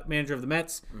 or the manager of the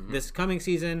Mets this coming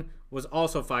season, was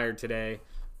also fired today.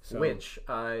 So. Which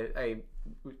I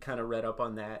kind of read up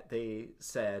on that. They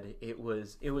said it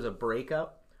was a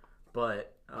breakup,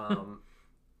 but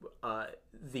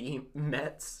the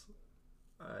Mets,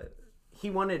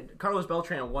 Carlos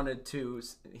Beltran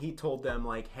he told them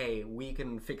hey, we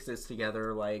can fix this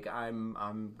together.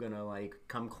 I'm gonna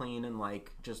come clean and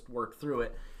just work through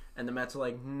it. And the Mets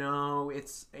are no,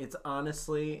 it's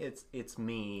honestly, it's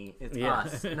me, it's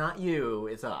us, not you,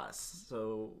 it's us.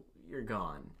 So you're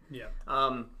gone. Yeah.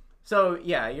 So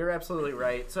yeah, you're absolutely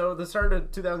right. So the start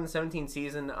of 2017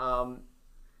 season,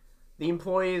 the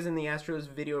employees in the Astros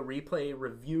video replay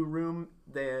review room,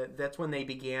 that's when they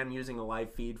began using a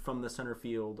live feed from the center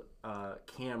field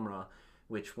camera,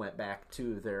 which went back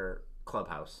to their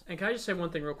clubhouse. And can I just say one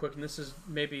thing real quick? And this is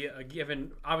maybe a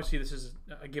given. Obviously, this is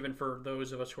a given for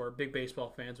those of us who are big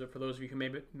baseball fans, but for those of you who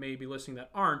may be listening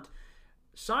that aren't,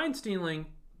 sign stealing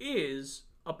is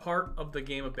a part of the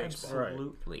game of baseball.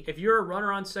 Absolutely. If you're a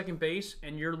runner on second base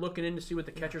and you're looking in to see what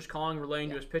the catcher's calling, relaying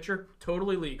to his pitcher,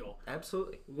 totally legal.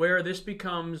 Absolutely. Where this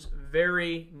becomes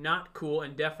very not cool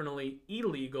and definitely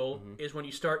illegal is when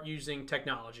you start using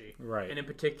technology. Right. And in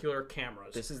particular,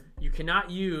 cameras. You cannot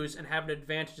use and have an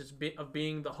advantage of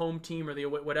being the home team or the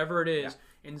whatever it is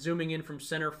and zooming in from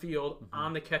center field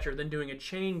on the catcher, then doing a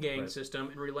chain gang system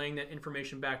and relaying that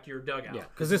information back to your dugout. Yeah,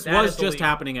 because this was just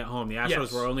happening at home. The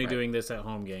Astros were only doing this at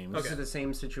home games. This is the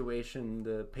same situation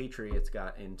the Patriots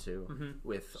got into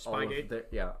with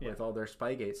with all their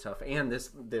Spygate stuff, and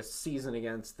this season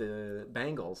against the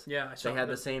Bengals. Yeah, they had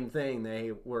the same thing.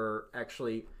 They were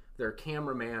actually, their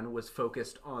cameraman was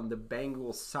focused on the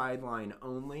Bengals sideline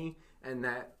only, and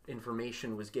that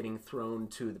information was getting thrown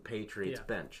to the Patriots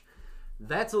bench.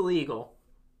 That's illegal,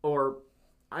 or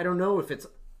I don't know if it's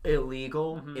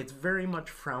illegal. It's very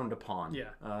much frowned upon.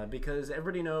 Because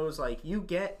everybody knows, you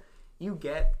get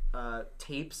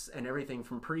tapes and everything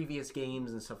from previous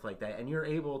games and stuff like that, and you're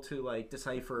able to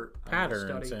decipher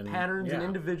patterns and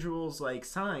individuals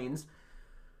signs.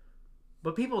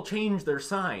 But people change their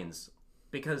signs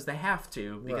because they have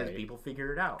to, because people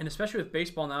figure it out. And especially with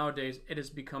baseball nowadays, it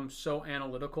has become so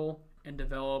analytical and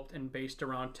developed and based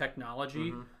around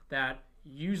technology that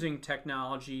using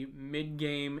technology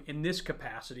mid-game in this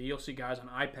capacity, you'll see guys on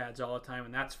iPads all the time,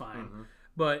 and that's fine.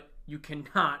 But you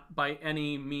cannot, by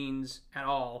any means at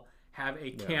all, have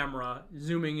a camera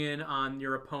zooming in on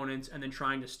your opponents and then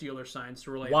trying to steal their signs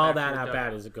to relay it While back that to the at bat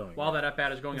dugout. is going. While that at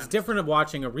bat is going It's on. different of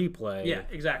watching a replay. Yeah,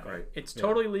 exactly. Right. It's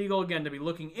totally legal, again, to be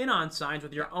looking in on signs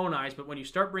with your own eyes, but when you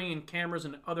start bringing in cameras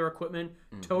and other equipment,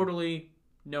 totally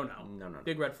no.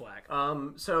 Big red flag.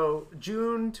 So,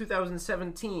 June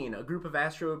 2017, a group of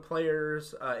Astro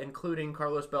players, including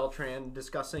Carlos Beltran,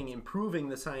 discussing improving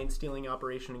the sign-stealing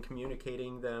operation and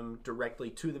communicating them directly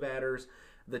to the batters.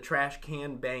 The trash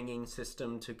can banging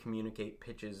system to communicate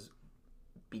pitches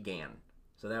began.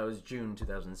 So that was June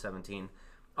 2017.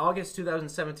 August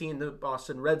 2017, the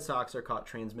Boston Red Sox are caught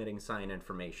transmitting sign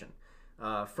information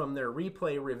from their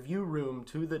replay review room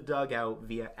to the dugout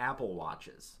via Apple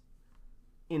Watches.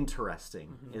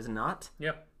 Interesting, is not?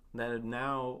 Yep. That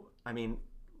now, I mean,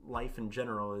 life in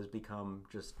general has become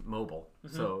just mobile.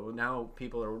 So now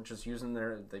people are just using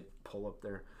they pull up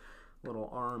their little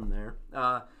arm there.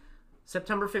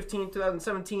 September 15,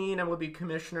 2017, MLB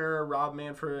Commissioner Rob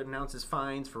Manfred announces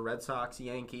fines for Red Sox,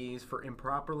 Yankees for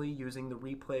improperly using the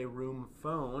replay room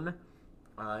phone.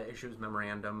 Issues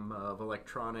memorandum of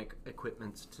electronic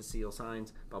equipment to seal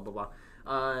signs, blah, blah,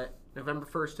 blah. November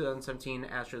 1st, 2017,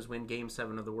 Astros win Game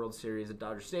 7 of the World Series at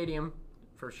Dodger Stadium.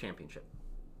 First championship.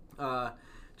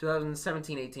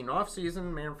 2017-18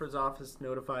 offseason, Manfred's office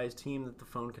notifies team that the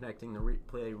phone connecting the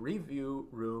replay review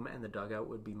room and the dugout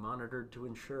would be monitored to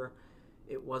ensure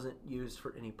it wasn't used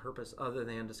for any purpose other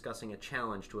than discussing a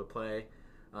challenge to a play.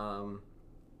 We're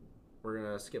going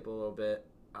to skip a little bit.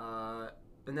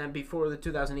 And then before the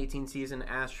 2018 season,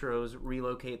 Astros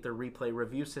relocate their replay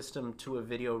review system to a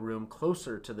video room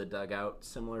closer to the dugout,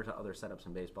 similar to other setups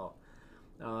in baseball.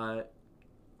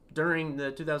 During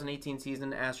the 2018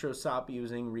 season, Astros stopped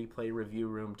using replay review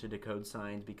room to decode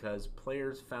signs because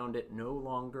players found it no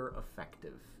longer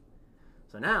effective.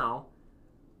 So now,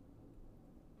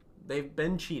 they've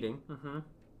been cheating.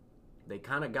 They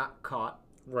kind of got caught.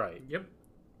 Right. Yep.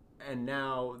 And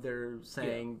now they're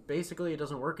saying basically it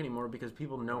doesn't work anymore because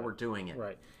people know we're doing it.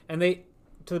 Right. And they,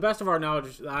 to the best of our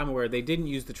knowledge, I'm aware, they didn't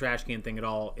use the trash can thing at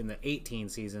all in the 18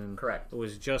 season. Correct. It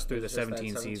was just through the Just that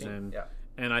 17 season. Yeah.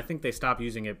 And I think they stopped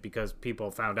using it because people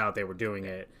found out they were doing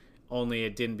it. Only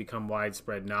it didn't become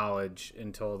widespread knowledge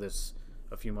until this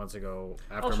a few months ago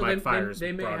after Also, Mike Fiers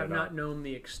they may brought have it not up. known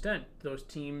the extent, those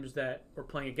teams that were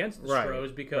playing against the Right,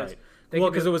 Stros, because right. they Well,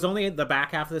 could because be- it was only the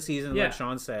back half of the season, Yeah. like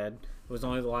Sean said. It was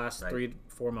only the last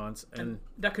 3-4 months. And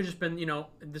that could just been,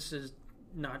 this is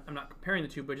not, I'm not comparing the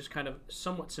two, but just kind of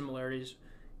somewhat similarities.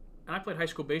 And I played high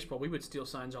school baseball. We would steal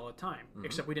signs all the time,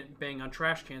 except we didn't bang on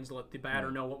trash cans to let the batter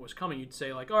know what was coming. You'd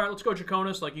say, like, all right, let's go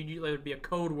Jaconis. Like, there would be a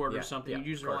code word or something. You'd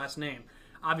use their last name.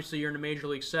 Obviously, you're in a major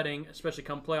league setting, especially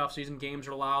come playoff season. Games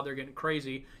are loud. They're getting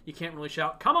crazy. You can't really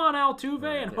shout, come on, Altuve,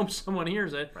 and hope someone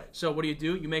hears it. Right. So what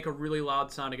do? You make a really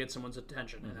loud sound to get someone's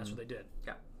attention, and that's what they did.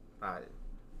 Yeah.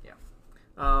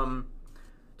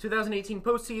 2018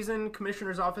 postseason,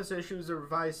 Commissioner's Office issues a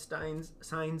revised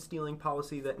sign stealing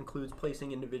policy that includes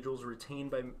placing individuals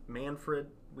retained by Manfred.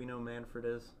 We know Manfred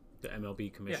is. the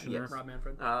MLB commissioner. Rob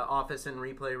Manfred. Office and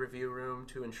replay review room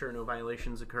to ensure no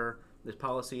violations occur. This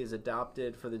policy is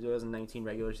adopted for the 2019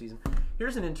 regular season.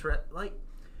 Here's an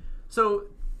so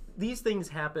these things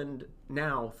happened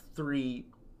now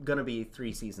gonna be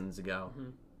 3 seasons ago.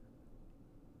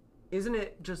 Isn't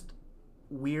it just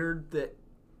weird that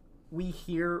we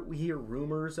hear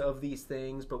rumors of these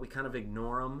things, but we kind of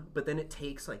ignore them. But then it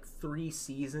takes like 3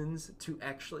 seasons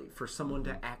for someone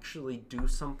to actually do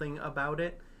something about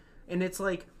it, and it's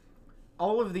like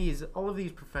all of these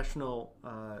professional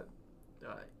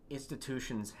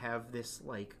institutions have this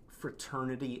like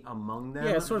fraternity among them.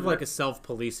 Yeah, it's sort of like a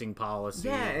self-policing policy.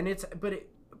 Yeah, and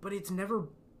but it's never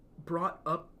brought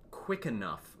up quick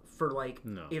enough for like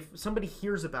if somebody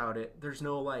hears about it, there's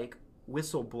no like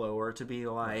whistleblower to be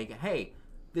like, hey,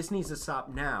 this needs to stop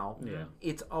now. Yeah.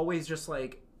 It's always just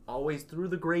like always through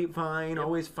the grapevine,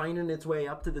 always finding its way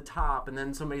up to the top, and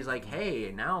then somebody's like,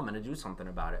 hey, now I'm gonna do something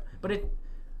about it. But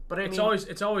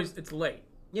it's late.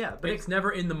 Yeah, but It's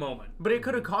never in the moment. But it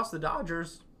could have cost the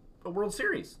Dodgers a World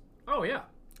Series. Oh yeah.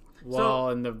 Well,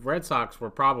 and the Red Sox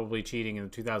were probably cheating in the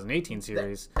 2018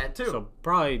 series. That too. So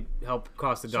probably helped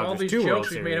cost the So all Dodgers these 2 World jokes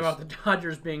we Series. made about the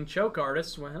Dodgers being choke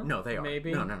artists. Well, No, they are.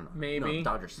 Maybe. No. Maybe. No,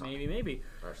 Dodgers suck. Maybe.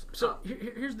 So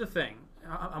here's the thing.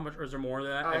 How much? Or is there more of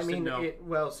that? I just mean, didn't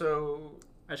know.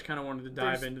 I I just kind of wanted to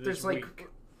dive into this there's week. like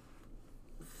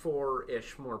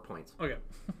 4-ish more points. Okay.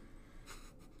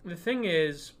 The thing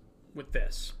is with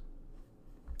this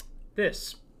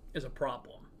is a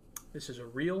problem. This is a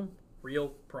real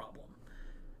problem.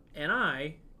 And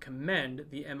I commend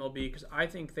the MLB because I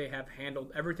think they have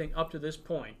handled everything up to this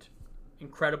point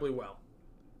incredibly well.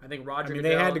 I think Roger. I mean,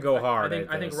 Goodell, they had to go hard.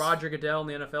 I think Roger Goodell in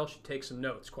the NFL should take some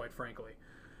notes, quite frankly.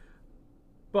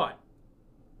 But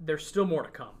there's still more to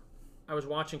come. I was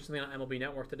watching something on MLB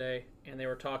Network today, and they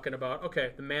were talking about,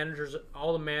 okay, the managers,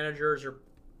 all the managers or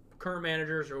current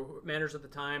managers or managers at the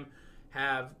time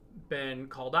have been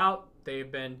called out. They've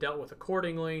been dealt with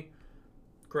accordingly.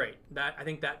 Great. I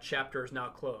think that chapter is now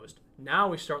closed. Now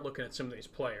we start looking at some of these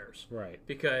players. Right.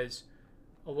 Because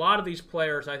a lot of these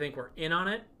players, I think, were in on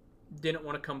it, didn't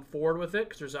want to come forward with it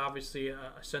because there's obviously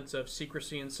a sense of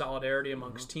secrecy and solidarity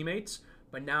amongst teammates.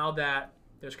 But now that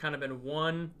there's kind of been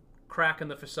one crack in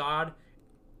the facade,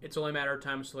 it's only a matter of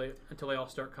time until they all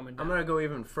start coming down. I'm going to go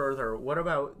even further. What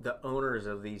about the owners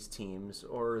of these teams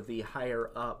or the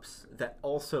higher-ups that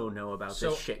also know about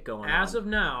this shit going on? As of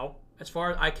now, as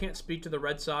far as I can't speak to the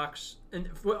Red Sox, and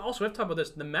also we have to talk about this,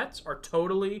 the Mets are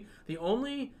totally, the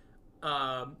only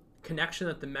connection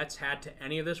that the Mets had to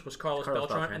any of this was Carlos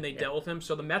Beltran, and they dealt with him,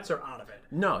 so the Mets are out of it.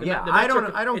 No, the Mets I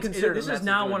don't consider this the Mets is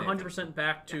now doing 100%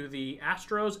 back to the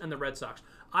Astros and the Red Sox.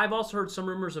 I've also heard some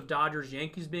rumors of Dodgers,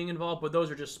 Yankees being involved, but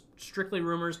those are just strictly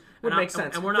rumors. Would make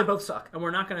sense. And we're not, they both suck. And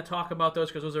we're not going to talk about those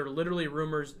because those are literally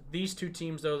rumors. These two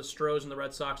teams, though, the Astros and the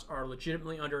Red Sox, are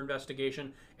legitimately under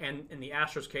investigation, and in the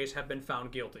Astros case, have been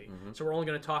found guilty. So we're only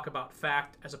going to talk about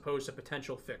fact as opposed to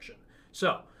potential fiction.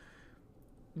 So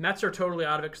Mets are totally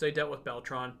out of it because they dealt with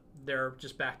Beltran. They're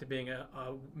just back to being a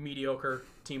mediocre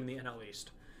team in the NL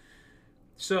East.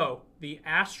 So the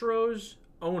Astros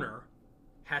owner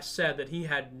has said that he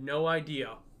had no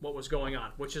idea what was going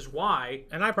on, which is why...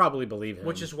 And I probably believe him.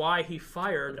 Which is why he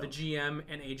fired the GM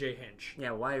and AJ Hinch.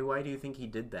 Yeah, why do you think he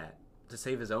did that? To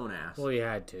save his own ass. Well, he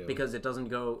had to. Because it doesn't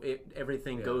go...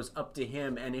 everything goes up to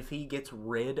him, and if he gets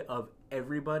rid of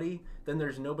everybody, then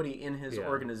there's nobody in his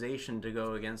organization to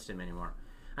go against him anymore.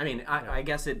 I mean, I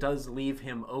guess it does leave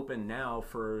him open now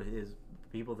for his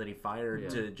people that he fired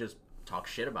to just talk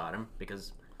shit about him,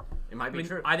 because... It might be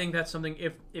true. I think that's something,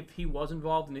 if he was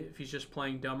involved and if he's just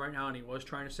playing dumb right now and he was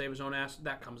trying to save his own ass,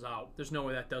 that comes out. There's no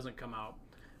way that doesn't come out.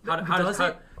 But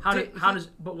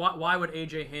why would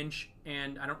AJ Hinch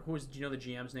and do you know the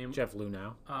GM's name? Jeff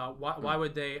Lunau. Why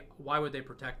would they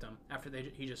protect him after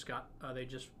they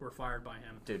just were fired by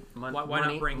him? Dude, why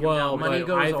not bring him down? Money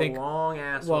goes a long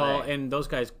ass way. Well, and those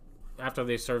guys, after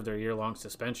they served their year-long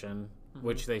suspension,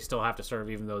 which they still have to serve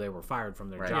even though they were fired from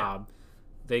their job,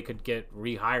 they could get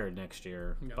rehired next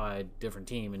year by a different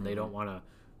team, and they don't want to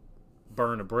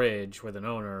burn a bridge with an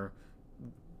owner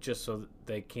just so that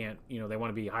they can't, they want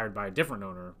to be hired by a different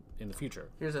owner in the future.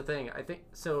 Here's the thing. I think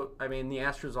so. I mean, the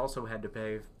Astros also had to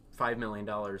pay $5 million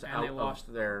and they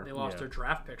lost their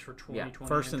draft picks for 2020.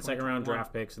 First and second round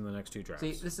draft picks in the next two drafts.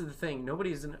 See, this is the thing.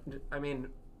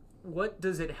 What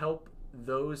does it help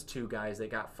those two guys that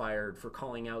got fired for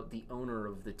calling out the owner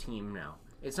of the team now?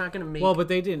 It's not going to make... Well, but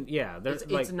they didn't... Yeah.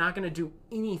 It's not going to do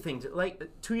anything.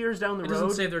 2 years down the road... It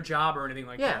doesn't save their job or anything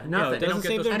like that. Yeah, nothing. They don't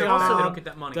get their job. They don't get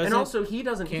that money. And also, he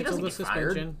doesn't get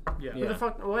suspension. Yeah.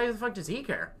 Why the fuck does he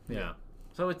care? Yeah.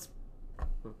 So it's...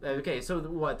 Okay, so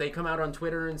what? They come out on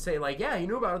Twitter and say, he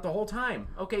knew about it the whole time.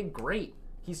 Okay, great.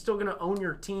 He's still going to own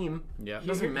your team. Yeah. It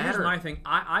doesn't matter. Here's my thing.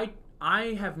 I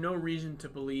have no reason to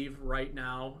believe right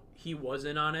now he was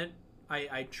in on it.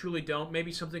 I truly don't.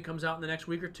 Maybe something comes out in the next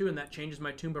week or two and that changes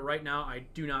my tune, but right now I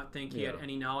do not think he had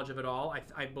any knowledge of it all.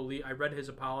 I believe I read his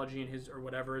apology and his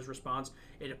response.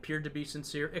 It appeared to be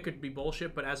sincere. It could be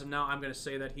bullshit, but as of now I'm going to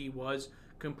say that he was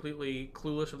completely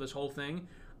clueless of this whole thing.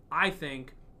 I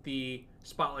think the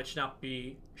spotlight should not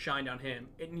be shined on him.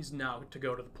 It needs now to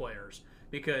go to the players,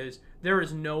 because there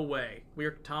is no way.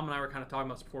 Tom and I were kind of talking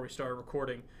about this before we started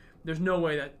recording. There's no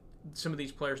way that some of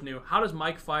these players knew. How does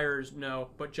Mike Fiers know,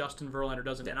 but Justin Verlander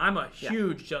doesn't? And I'm a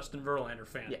huge Justin Verlander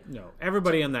fan. Yeah. No,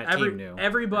 everybody on that team knew.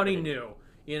 Everybody knew.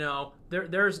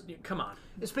 There's come on.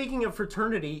 Speaking of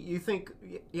fraternity, you think,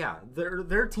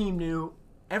 their team knew.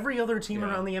 Every other team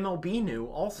around the MLB knew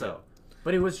also,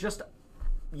 but it was just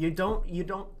you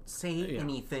don't say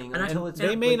anything until it's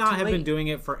they may not have been doing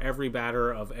it for every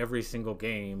batter of every single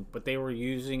game, but they were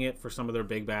using it for some of their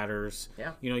big batters.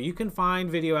 Yeah. You can find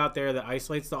video out there that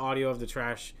isolates the audio of the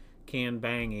trash can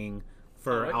banging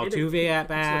for Altuve at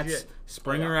bats,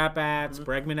 Springer at bats,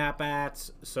 Bregman at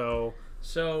bats. So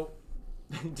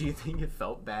do you think it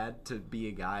felt bad to be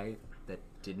a guy that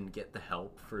didn't get the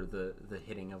help for the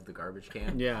hitting of the garbage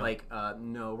can? Yeah.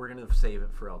 No, we're gonna save it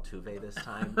for Altuve this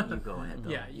time. You go ahead though.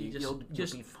 Yeah, you'll be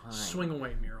fine. Swing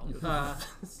away, Mural.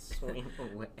 Swing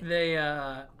away. They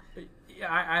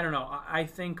I don't know.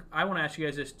 I want to ask you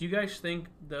guys this. Do you guys think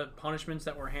the punishments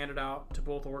that were handed out to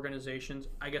both organizations,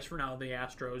 I guess for now the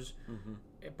Astros,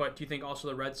 but do you think also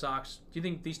the Red Sox, do you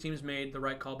think these teams made the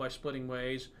right call by splitting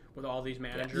ways? with all these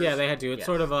managers. Yeah, they had to. It's Yes.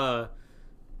 sort of a.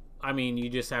 I mean, you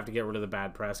just have to get rid of the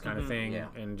bad press kind of thing Yeah.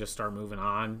 and just start moving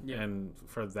on. Yeah. And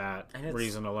for that And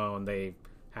reason alone, they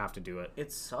have to do it.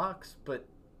 It sucks, but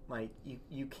like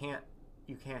you can't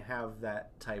have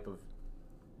that type of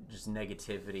just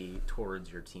negativity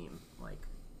towards your team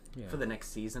for the next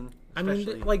season. I mean,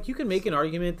 especially. like, you can make an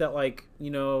argument that, like,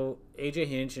 you know, AJ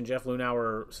Hinch and Jeff Lunau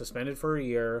were suspended for a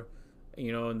year,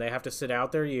 you know, and they have to sit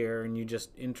out their year, and you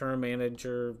just interim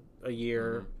manager a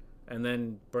year and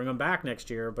then bring them back next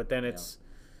year. But then it's,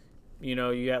 you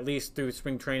know, you at least through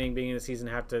spring training, being in the season,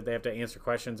 they have to answer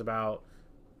questions about,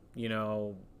 you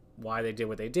know, why they did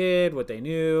what they did, what they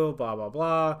knew, blah, blah,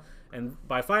 blah. And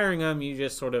by firing them, you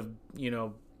just sort of, you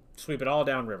know, sweep it all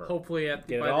downriver. Hopefully, out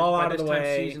by of this the time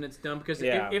way. season, it's done. Because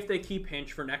Yeah. if they keep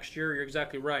Hinch for next year, you're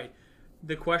exactly right.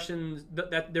 The questions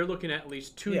that they're looking at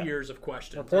least 2 Yeah. years of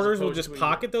questions. Reporters as will opposed just to a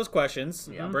pocket those questions,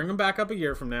 Yeah. bring them back up a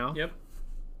year from now, year. Yep.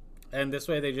 and this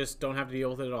way they just don't have to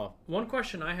deal with it at all. One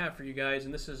question I have for you guys,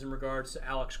 and this is in regards to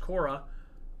Alex Cora.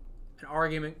 An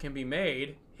argument can be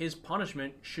made: his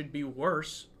punishment should be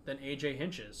worse than AJ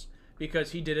Hinch's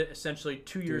because he did it essentially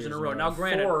 2 years in a row. Now,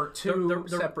 granted, for two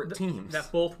the- separate teams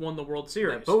that both won the World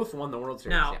Series. that both won the World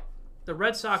Series. Now, yeah. the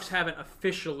Red Sox haven't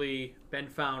officially been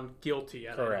found guilty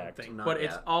yet, I don't Correct. think. Not But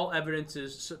it's yet. all evidence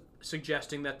is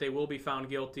suggesting that they will be found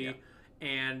guilty. Yeah.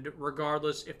 And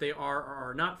regardless if they are or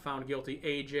are not found guilty,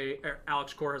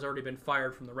 Alex Cora has already been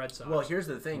fired from the Red Sox. Well, here's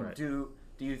the thing: Right. do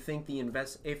you think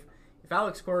if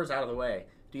Alex Cora is out of the way,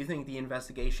 do you think the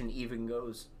investigation even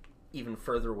goes even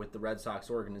further with the Red Sox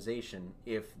organization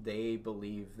if they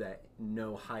believe that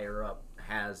no higher up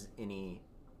has any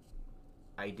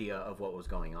idea of what was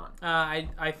going on?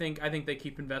 I think they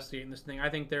keep investigating this thing. I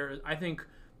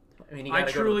mean, you I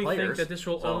gotta go to the truly think players, that this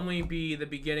will so- only be the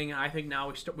beginning. I think now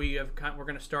we're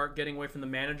going to start getting away from the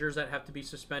managers that have to be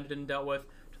suspended and dealt with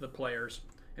to the players,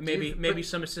 and maybe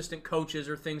some assistant coaches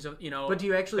or things of But do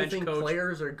you actually bench think coach.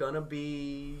 players are gonna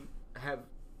have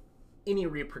any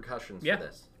repercussions Yeah. for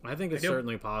this? I think it's do.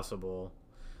 certainly possible.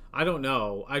 I don't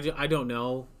know. I don't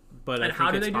know, but And I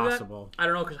how think do it's they do possible. that? I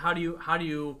don't know, because how do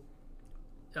you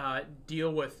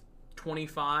deal with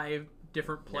 25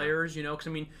 different players? You know, because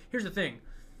I mean, here's the thing: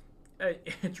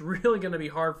 it's really going to be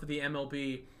hard for the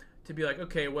MLB to be like,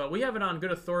 okay, well, we have it on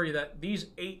good authority that these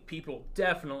 8 people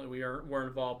definitely were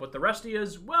involved, but the rest of you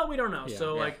is, well, we don't know. Yeah.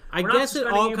 So like, I we're not guess it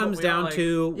suspending all you, but comes we down don't, like-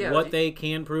 to Yeah, what they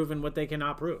can prove and what they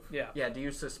cannot prove. yeah. Yeah, do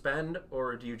you suspend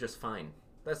or do you just fine?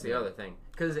 That's the other thing.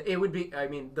 Because it would be, I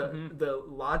mean, the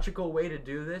logical way to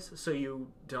do this, so you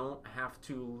don't have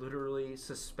to literally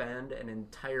suspend an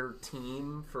entire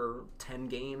team for 10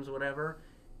 games, whatever,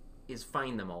 is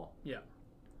fine them all. Yeah.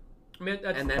 I mean,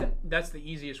 that's the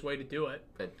easiest way to do it.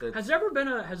 Has there ever been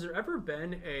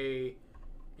a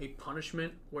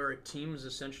punishment where a team is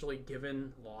essentially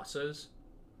given losses?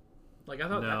 Like I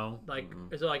thought, No.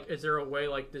 is there a way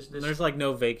like this? There's like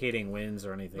no vacating wins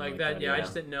or anything like that. Yeah, I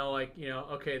just didn't know. Like, you know,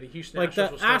 okay, the Houston Like Astros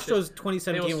the will start Astros this-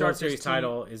 2017 start World this Series team-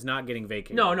 title is not getting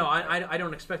vacated. No, I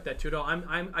don't expect that to at all.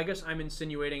 I guess I'm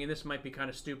insinuating, and this might be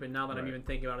kind of stupid now that I'm Right. even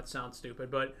thinking about it. Sounds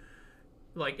stupid, but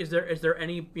like, is there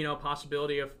any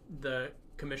possibility of the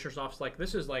commissioner's office like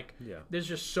this is like there's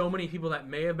just so many people that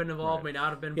may have been involved, may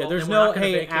not have been Yeah, involved. there's and we're no not gonna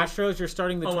hey vacate. Astros, you're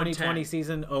starting the 0 and 2020 10.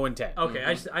 season 0-10. Okay,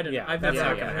 I didn't. Yeah, I've that's never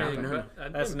not heard gonna anything, happen.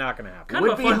 but That's not gonna happen. kind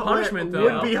of a fun punishment though.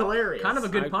 Would be hilarious. Kind of a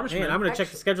good punishment. Man, I'm gonna check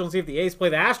the schedule and see if the A's play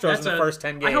the Astros in the first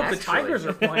 10 games. I hope the Actually. Tigers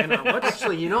are playing on.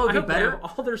 Actually, you know I what'd be hope they better? have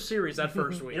all their series that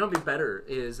first week. You know what'd be better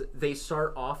is they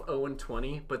start off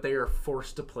 0-20, but they are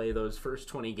forced to play those first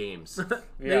 20 games.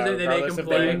 Yeah, they make regardless them if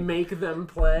play. They make them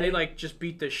play. They like just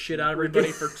beat the shit out of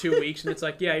everybody for 2 weeks, and it's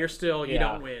like, yeah, you're still you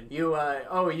Yeah. don't win. you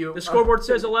The scoreboard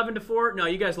says 11-4. No,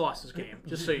 you guys lost this game.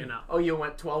 Just so you know. Oh, you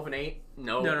went 12-8.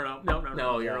 No,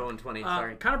 No. you're 0-20.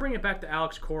 Sorry. Kind of bring it back to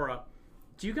Alex Cora.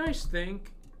 Do you guys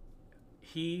think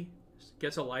he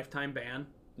gets a lifetime ban?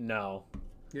 No.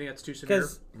 You think that's too severe?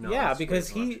 Because No, yeah, that's way because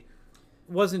too much. he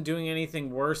wasn't doing anything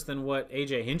worse than what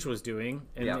AJ Hinch was doing.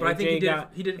 And Yeah, But I think he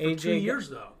AJ did it for 2 years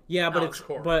though. Yeah, but Alex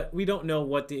Cora. but we don't know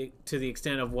what to the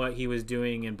extent of what he was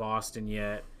doing in Boston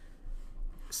yet,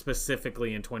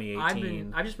 specifically in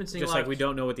 2018. I've just been seeing just a lot like of, we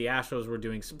don't know what the Astros were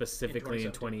doing specifically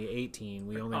in 2017. 2018.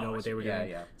 We only Oh, know I what they were see. Yeah,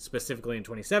 doing yeah. specifically in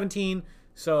 2017.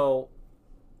 So,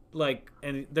 like,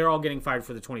 and they're all getting fired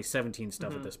for the 2017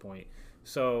 stuff at this point.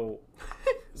 So,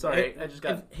 Sorry, I just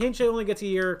got. if Hinch only gets a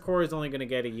year, Cora's only going to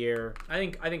get a year. I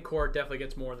think Cora definitely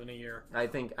gets more than a year. I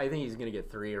think he's gonna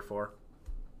get 3 or 4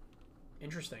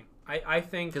 Interesting. I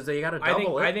think because they got to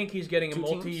double it. I think he's getting a 2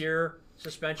 teams? multi-year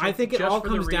suspension. I think it just all for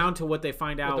the comes reason- down to what they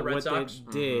find out the Red what Sox?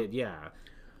 they did. Yeah.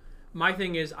 My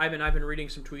thing is, I've been reading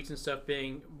some tweets and stuff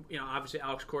being, obviously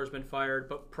Alex Cora's been fired,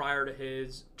 but prior to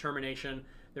his termination,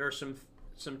 there are some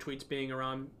tweets being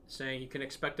around saying you can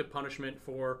expect a punishment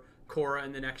for Cora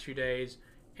in the next few days,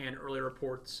 and early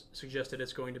reports suggested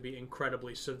it's going to be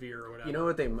incredibly severe or whatever. You know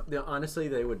what honestly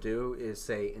they would do is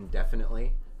say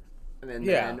indefinitely, and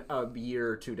then a year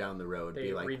or two down the road They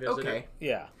be like, revisit okay. it.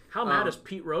 Yeah. How mad is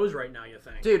Pete Rose right now, you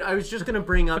think? Dude, I was just going to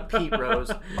bring up Pete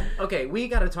Rose. Okay, we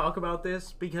got to talk about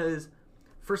this because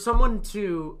for someone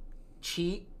to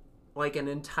cheat like an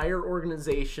entire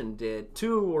organization did,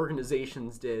 2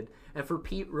 organizations did, and for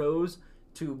Pete Rose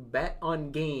to bet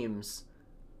on games.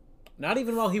 Not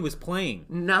even while he was playing.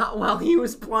 Not while he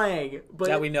was playing. But,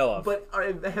 that we know of. But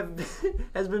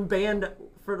has been banned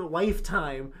for a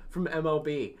lifetime from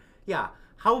MLB. Yeah,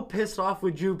 how pissed off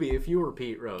would you be if you were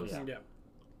Pete Rose? Yeah.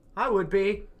 I would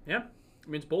be. Yeah. I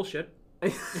mean, it's bullshit.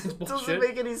 It doesn't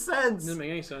make any sense. It doesn't make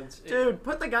any sense. Dude,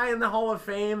 put the guy in the Hall of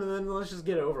Fame and then let's just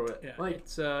get over with. Yeah, like,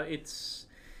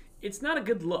 it's not a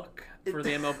good look for the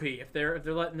MLB if they're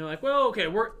letting they're like, well, okay,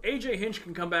 AJ Hinch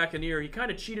can come back in here. He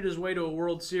kind of cheated his way to a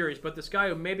World Series, but this guy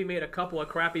who maybe made a couple of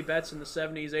crappy bets in the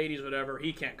 70s, 80s, whatever,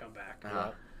 he can't come back.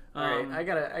 All right, I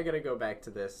gotta go back to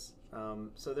this.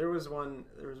 So there was one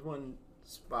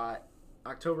spot.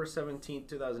 October 17th,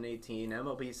 2018,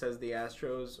 MLB says the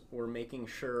Astros were making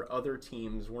sure other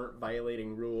teams weren't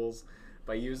violating rules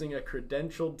by using a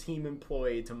credentialed team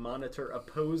employee to monitor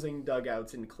opposing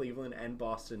dugouts in Cleveland and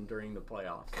Boston during the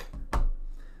playoffs.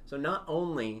 So not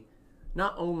only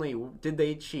did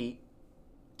they cheat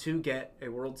to get a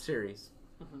World Series,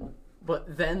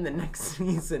 but then the next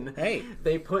season,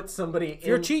 they put somebody If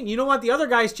you're in... cheating, you don't want the other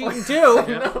guys cheating too.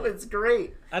 No, it's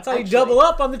great. That's how you double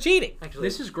up on the cheating. Actually,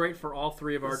 this is great for all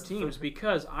 3 of our teams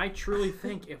because I truly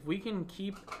think if we can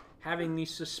keep having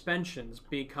these suspensions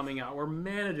be coming out where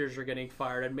managers are getting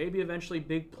fired and maybe eventually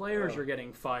big players are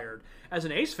getting fired. As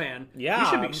an Ace fan, you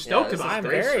should be stoked about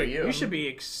this. You should be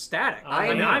ecstatic.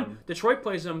 Detroit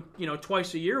plays them,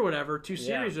 twice a year or whatever, 2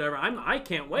 series or whatever. I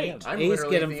can't wait. Ace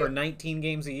get them for 19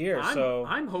 games a year.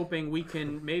 I'm hoping we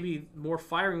can maybe more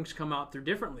firings come out through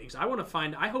different leagues. I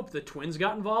hope the Twins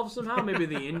got involved somehow, maybe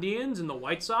the Indians and the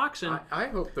White Sox. And I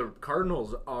hope the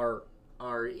Cardinals are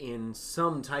in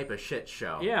some type of shit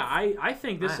show. Yeah, I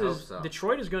think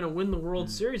Detroit is going to win the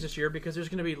World Series this year because there's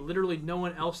going to be literally no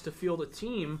one else to field a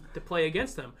team to play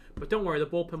against them. But don't worry, the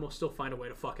bullpen will still find a way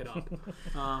to fuck it up.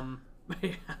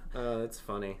 That's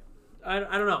funny. I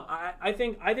don't know. I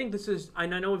think this is. I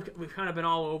know we've kind of been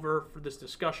all over for this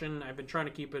discussion. I've been trying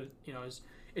to keep it.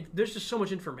 There's just so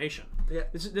much information. Yeah.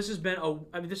 This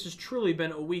has truly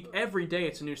been a week. Every day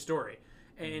it's a new story.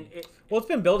 And it's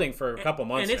been building for a couple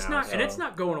months now. And it's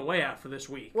not going away after this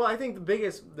week. Well, I think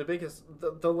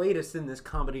the latest in this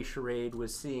comedy charade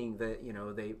was seeing that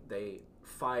they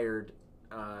fired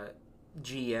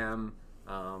GM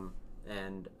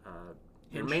and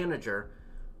their manager,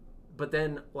 but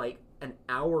then like an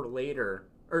hour later,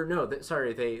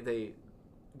 they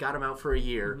got him out for a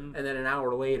year, and then an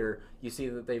hour later, you see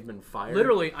that they've been fired.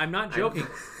 Literally, I'm not joking.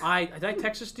 Did I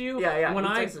text this to you? Yeah. When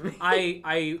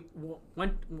I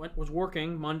was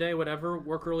working Monday, whatever,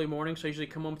 work early morning, so I usually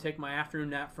come home, take my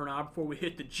afternoon nap for an hour before we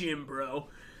hit the gym, bro.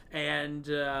 And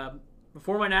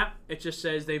before my nap, it just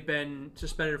says they've been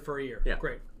suspended for a year. Yeah.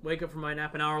 Great. Wake up from my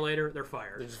nap an hour later, they're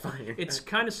fired. They're just fired. It's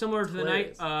kind of similar to the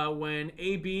night when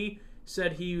AB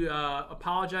said he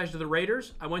apologized to the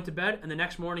Raiders. I went to bed, and the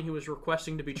next morning he was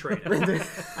requesting to be traded.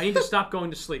 I need to stop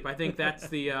going to sleep. I think that's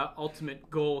the ultimate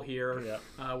goal here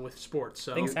with sports.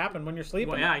 So things happen when you're sleeping.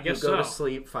 Well, yeah, I guess you go to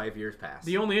sleep 5 years past.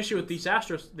 The only issue with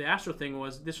the Astro thing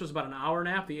was this was about an hour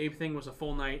nap. The Abe thing was a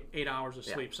full night, 8 hours of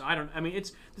sleep. So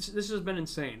this has been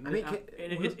insane.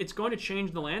 It's going to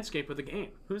change the landscape of the game.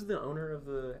 Who's the owner of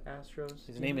the Astros?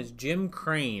 His name is Jim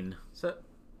Crane. So,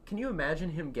 can you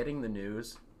imagine him getting the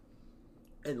news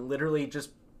and literally just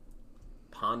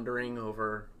pondering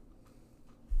over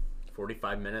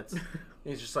 45 minutes?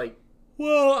 He's just like,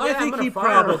 well, I think he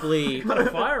probably...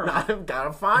 I've got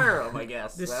to fire him, I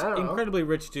guess. This incredibly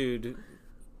rich dude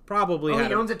probably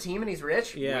he owns a team and he's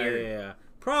rich? Yeah.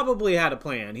 Probably had a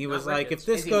plan. He was like, if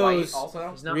this goes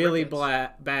really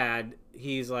bad,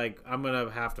 he's like, I'm going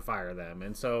to have to fire them.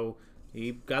 And so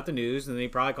he got the news, and then he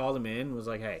probably called him in and was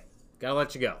like, hey, gotta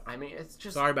let you go. I mean, it's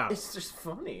just... Sorry about it. It's just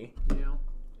funny.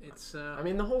 It's.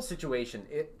 The whole situation.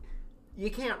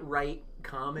 You can't write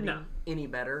comedy any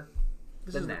better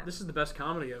than that. This is the best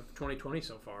comedy of 2020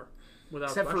 so far, without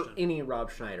except question. for any Rob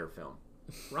Schneider film.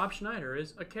 Rob Schneider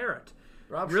is a carrot.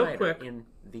 Real quick in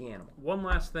The Animal. One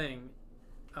last thing.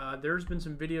 There's been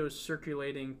some videos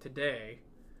circulating today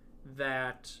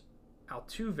that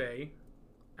Altuve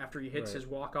after he hits his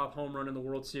walk-off home run in the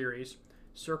World Series,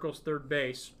 circles third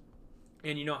base,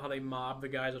 and you know how they mob the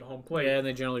guys at home plate. Yeah, and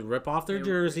they generally rip off their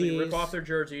jerseys. They rip off their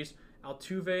jerseys.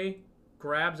 Altuve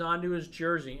grabs onto his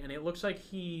jersey, and it looks like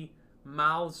he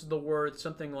mouths the word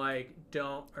something like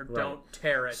 "don't" or "don't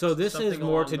tear it." So this is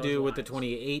more to do with the lines.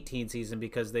 2018 season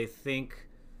because they think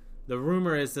the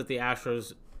rumor is that the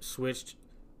Astros switched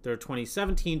their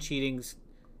 2017 cheating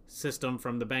system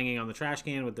from the banging on the trash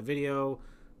can with the video,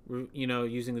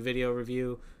 using the video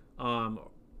review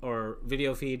or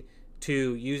video feed,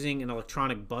 to using an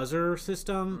electronic buzzer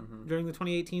system during the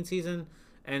 2018 season,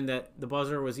 and that the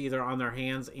buzzer was either on their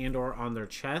hands and or on their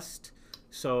chest.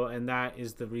 So, and that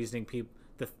is the reasoning.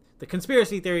 The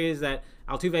conspiracy theory is that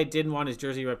Altuve didn't want his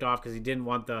jersey ripped off because he didn't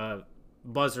want the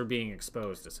buzzer being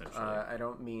exposed, essentially. I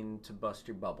don't mean to bust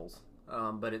your bubbles,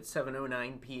 but it's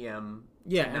 7:09 p.m.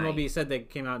 Yeah, tonight. MLB said they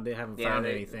came out and they haven't found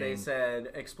anything. They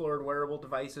said explored wearable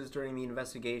devices during the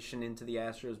investigation into the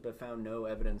Astros, but found no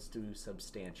evidence to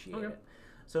substantiate it.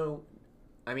 So,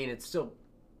 I mean, it's still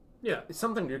it's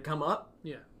something to come up.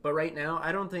 Yeah. But right now,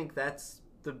 I don't think that's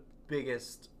the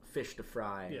biggest fish to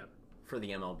fry for the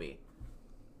MLB.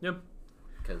 Yep.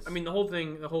 Because I mean, the whole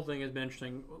thing has been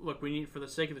interesting. Look, we need, for the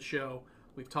sake of the show,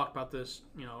 we've talked about this,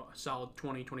 a solid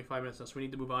 20, 25 minutes now, so we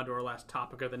need to move on to our last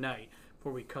topic of the night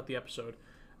before we cut the episode.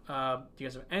 Do you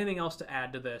guys have anything else to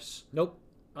add to this? Nope.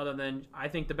 Other than, I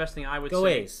think the best thing I would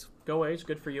say... A's. Go A's.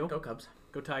 Good for you. Go Cubs.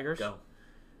 Go Tigers. Go.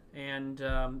 And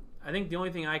I think the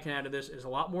only thing I can add to this is a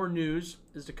lot more news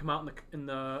is to come out in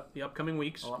the upcoming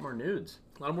weeks. A lot more nudes.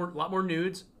 A lot more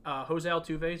nudes. Jose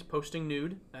Altuve is posting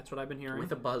nude. That's what I've been hearing.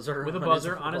 With a buzzer.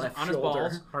 On his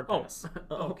balls. Hard pass.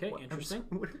 Okay, interesting.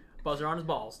 Buzzer on his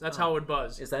balls. That's how it would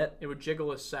buzz. Is that? It would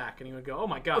jiggle his sack, and he would go, "Oh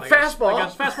my god, fastball! I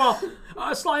got a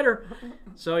fastball, slider."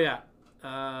 So yeah,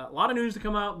 a lot of news to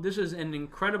come out. This is an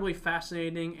incredibly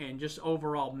fascinating and just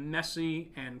overall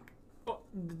messy and.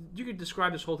 You could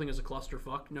describe this whole thing as a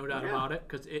clusterfuck, no doubt about it,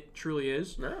 because it truly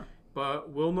is. Yeah. But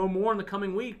we'll know more in the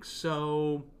coming weeks,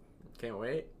 so... Can't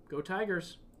wait. Go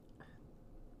Tigers.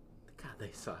 God,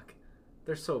 they suck.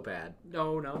 They're so bad.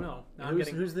 No.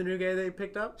 Who's the new guy they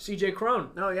picked up? CJ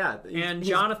Crone. Oh, yeah. And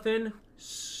Jonathan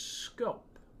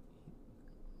Scope.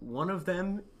 One of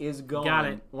them is gone. Got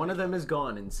it. One of them is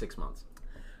gone in 6 months.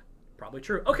 Probably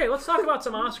true. Okay, let's talk about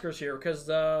some Oscars here, because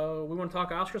we want to talk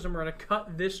Oscars, and we're going to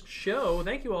cut this show.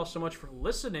 Thank you all so much for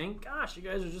listening. Gosh, you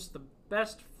guys are just the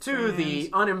best To fans. the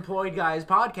Unemployed Guys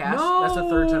podcast. No, that's the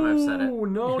third time I've said it.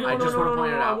 No, I just want to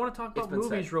point it out. I want to talk about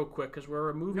movies real quick, because we're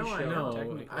a movie show. I know.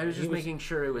 Technically. I was just making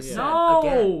sure it was said No,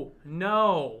 again.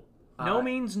 no. No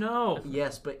means no.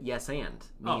 Yes, but yes and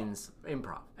means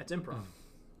improv. That's improv.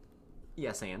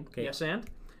 Yes and. Okay. Yes and.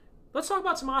 Let's talk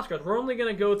about some Oscars. We're only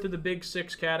going to go through the big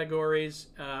 6 categories.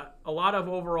 A lot of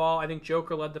overall, I think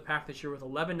Joker led the pack this year with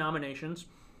 11 nominations.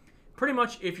 Pretty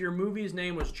much, if your movie's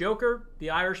name was Joker, The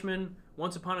Irishman,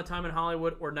 Once Upon a Time in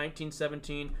Hollywood, or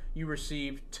 1917, you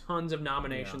received tons of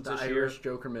nominations The this Irish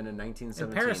year. Jokerman in 1917.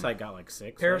 And Parasite got like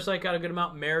 6. Parasite got a good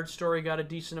amount. Marriage Story got a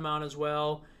decent amount as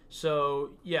well. So,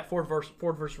 yeah, Ford vs.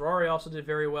 Ferrari also did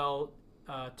very well,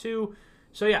 too.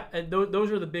 So, yeah, those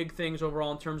are the big things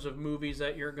overall in terms of movies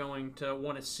that you're going to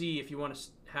want to see if you want to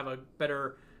have a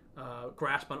better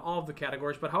grasp on all of the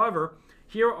categories. But, however,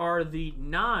 here are the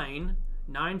 9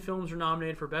 films are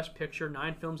nominated for Best Picture,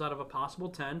 9 films out of a possible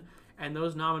 10. And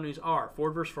those nominees are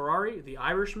Ford vs. Ferrari, The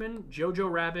Irishman,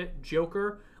 Jojo Rabbit,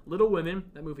 Joker, Little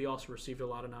Women. That movie also received a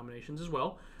lot of nominations as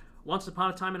well. Once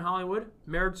Upon a Time in Hollywood,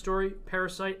 Marriage Story,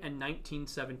 Parasite, and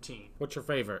 1917. What's your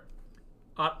favorite?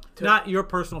 To Not your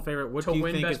personal favorite. What do you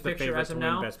win think Best is the Picture favorite as to of win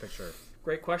now? Best Picture?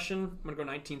 Great question. I'm gonna go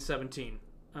 1917.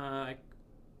 I'm gonna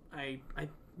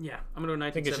go 1917.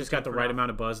 I think it's just got the right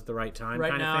amount of buzz at the right time. Right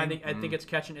kind now, of thing. I think it's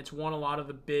catching. It's won a lot of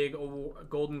the big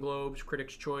Golden Globes,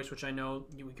 Critics' Choice, which I know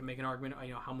we can make an argument.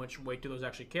 How much weight do those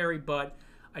actually carry? But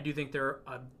I do think they're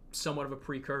somewhat of a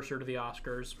precursor to the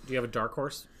Oscars. Do you have a dark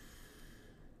horse?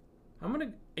 I'm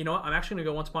actually gonna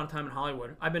go Once Upon a Time in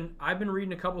Hollywood. I've been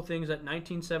reading a couple things that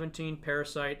 1917,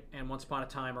 Parasite, and Once Upon a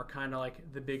Time are kind of like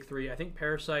the big 3. I think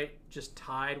Parasite just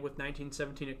tied with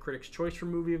 1917 at Critics' Choice for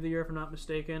Movie of the Year, if I'm not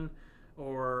mistaken,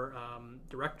 or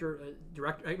director.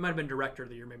 It might have been Director of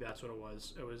the Year. Maybe that's what it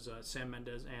was. It was Sam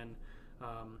Mendes and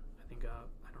I think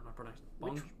I don't know pronounce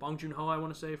Bong Joon-ho. I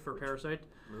want to say for Parasite.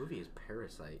 Movie is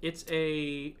Parasite. It's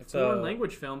a foreign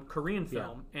language film, Korean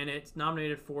film, and it's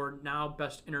nominated for now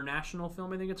Best International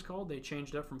Film, I think it's called. They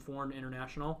changed it up from foreign to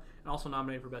international, and also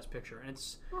nominated for Best Picture. And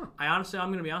it's, I'm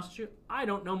going to be honest with you, I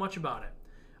don't know much about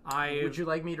it. Would you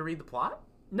like me to read the plot?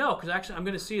 No, because actually I'm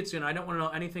going to see it soon. I don't want to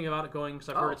know anything about it going because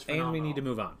I've heard it's phenomenal. And we need to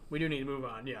move on. We do need to move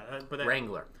on, yeah.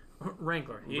 Wrangler.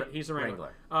 Wrangler. He's the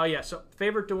Wrangler. Wrangler. Yeah, so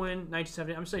favorite to win,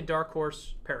 1970. I'm going to say Dark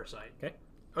Horse, Parasite.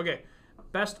 Okay.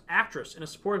 Best actress in a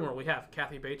supporting role, we have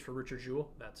Kathy Bates for Richard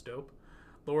Jewell. That's dope.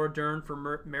 Laura Dern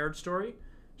for Marriage Story.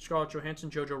 Scarlett Johansson,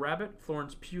 Jojo Rabbit.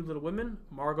 Florence Pugh, Little Women.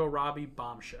 Margot Robbie,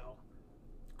 Bombshell.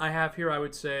 I have here, I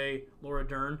would say, Laura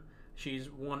Dern.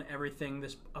 She's won everything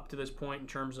up to this point in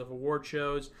terms of award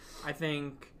shows. I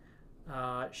think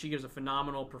she gives a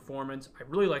phenomenal performance. I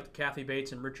really liked Kathy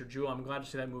Bates and Richard Jewell. I'm glad to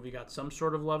see that movie got some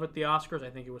sort of love at the Oscars. I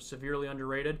think it was severely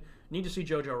underrated. Need to see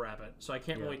Jojo Rabbit, so I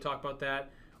can't really talk about that.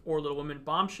 Or Little Women.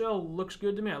 Bombshell looks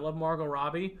good to me. I love Margot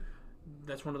Robbie.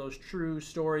 That's one of those true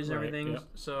stories and everything,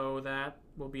 so that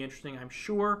will be interesting, I'm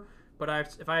sure. But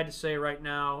if I had to say right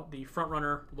now, the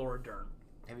frontrunner, Laura Dern.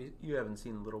 You haven't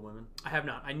seen Little Women? I have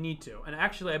not. I need to. And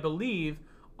actually, I believe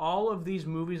all of these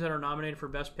movies that are nominated for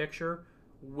Best Picture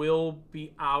will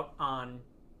be out on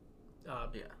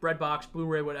Redbox,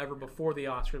 Blu-ray, whatever, before the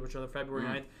Oscars, which are the February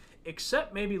 9th,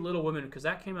 except maybe Little Women, because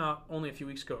that came out only a few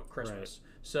weeks ago at Christmas.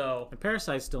 So, and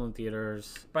Parasite's still in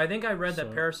theaters. But I think I read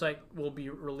that Parasite will be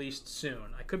released soon.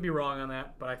 I could be wrong on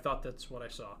that, but I thought that's what I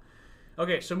saw.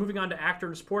 Okay, so moving on to actor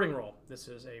in a supporting role. This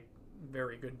is a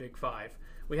very good big five.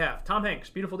 We have Tom Hanks,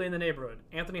 Beautiful Day in the Neighborhood,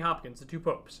 Anthony Hopkins, The Two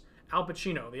Popes, Al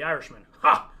Pacino, The Irishman,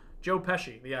 Joe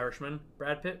Pesci, The Irishman,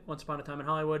 Brad Pitt, Once Upon a Time in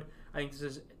Hollywood. I think this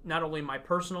is not only my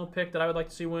personal pick that I would like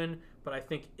to see win, but I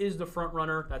think is the front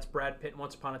runner. That's Brad Pitt,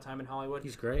 Once Upon a Time in Hollywood.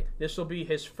 He's great. This will be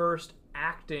his first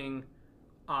acting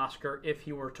Oscar if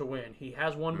he were to win. He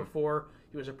has won before.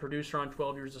 He was a producer on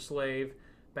 12 Years a Slave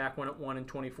back when it won in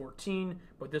 2014,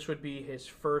 but this would be his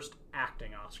first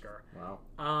acting Oscar. Wow.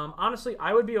 Honestly,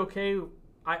 I would be okay.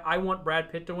 I want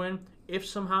Brad Pitt to win. If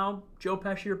somehow Joe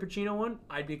Pesci or Pacino won,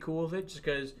 I'd be cool with it, just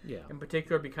because in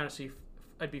particular it'd be fun to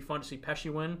see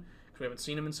Pesci win, because we haven't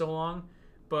seen him in so long.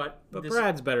 But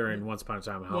Brad's better in Once Upon a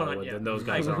Time in Hollywood than those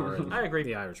guys are in I agree.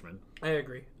 The Irishman. I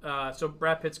agree. So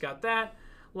Brad Pitt's got that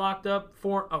locked up.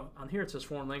 On here it says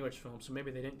foreign language film, so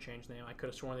maybe they didn't change the name. I could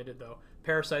have sworn they did, though.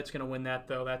 Parasite's going to win that,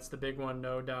 though. That's the big one,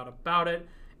 no doubt about it.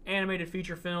 Animated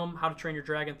feature film, How to Train Your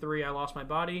Dragon 3, I Lost My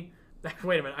Body.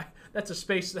 Wait a minute. That's a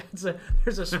space.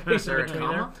 There's a space in between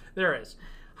there. There is.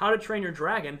 How to Train Your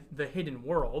Dragon, The Hidden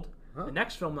World. Huh? The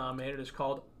next film nominated is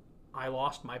called I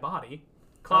Lost My Body.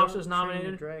 Klaus is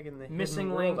nominated. Dragon,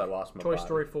 Missing Link. Toy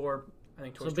Story 4. I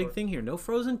think Toy Story. It's a big thing here. No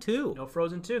Frozen 2. No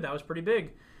Frozen 2. That was pretty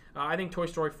big. I think Toy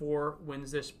Story 4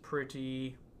 wins this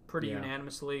pretty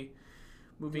unanimously.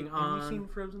 Moving on. Have you seen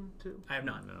Frozen 2? I have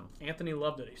not. No. Anthony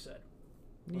loved it, he said.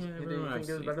 Do you think it was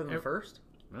better than the first?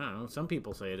 I don't know. Some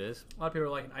people say it is. A lot of people are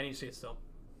like, I need to see it still.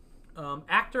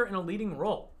 Actor in a leading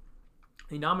role.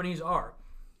 The nominees are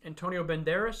Antonio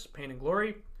Banderas, Pain and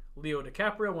Glory, Leo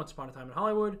DiCaprio, Once Upon a Time in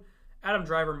Hollywood, Adam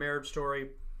Driver, Marriage Story.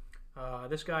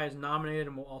 This guy is nominated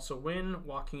and will also win.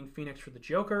 Joaquin Phoenix for The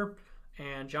Joker,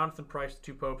 and Jonathan Pryce, The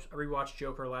Two Popes. I rewatched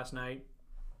Joker last night.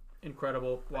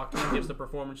 Incredible. Joaquin gives the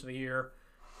performance of the year,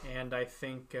 and I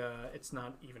think it's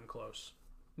not even close.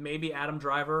 Maybe Adam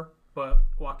Driver, but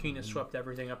Joaquin has swept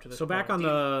everything up to this point. So back on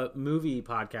the movie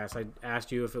podcast, I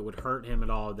asked you if it would hurt him at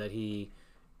all that he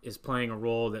is playing a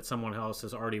role that someone else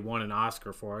has already won an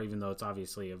Oscar for, even though it's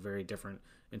obviously a very different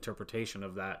interpretation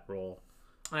of that role.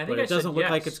 I think it doesn't look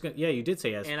like it's going. Yeah, you did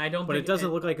say yes, and I don't. But it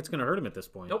doesn't look like it's going to hurt him at this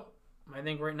point. Nope. I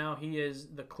think right now he is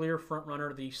the clear front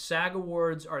runner. The SAG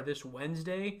Awards are this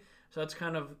Wednesday, so that's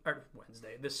kind of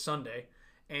this Sunday.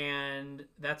 And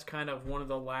that's kind of one of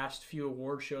the last few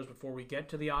award shows before we get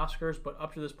to the Oscars. But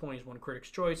up to this point, he's won Critics'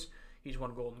 Choice. He's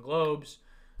won Golden Globes.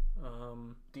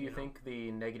 Do you think the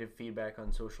negative feedback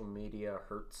on social media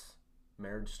hurts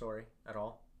Marriage Story at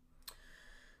all?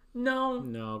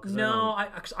 No.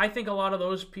 I think a lot of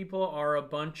those people are a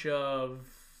bunch of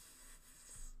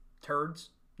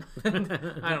turds. I don't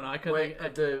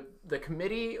know. The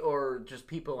committee or just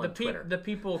people on Twitter? The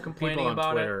people complaining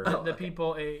about Twitter. it. The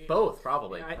people. Both,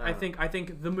 probably. I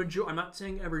think the majority. I'm not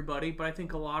saying everybody, but I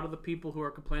think a lot of the people who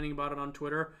are complaining about it on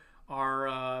Twitter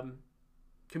are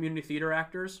community theater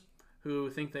actors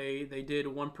who think they did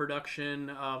one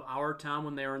production of Our Town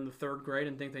when they were in the 3rd grade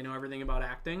and think they know everything about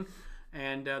acting.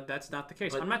 And that's not the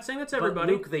case. I'm not saying that's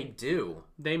everybody. But Luke, they do.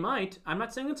 They might. I'm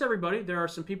not saying it's everybody. There are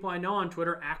some people I know on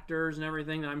Twitter, actors and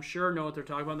everything, that I'm sure know what they're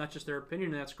talking about. And that's just their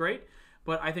opinion, and that's great.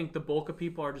 But I think the bulk of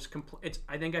people are just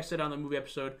I think I said on the movie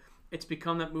episode, it's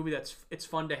become that movie it's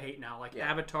fun to hate now. Like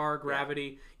Avatar,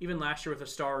 Gravity, even last year with A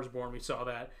Star Is Born, we saw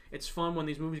that. It's fun when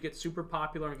these movies get super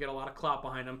popular and get a lot of clout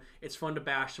behind them. It's fun to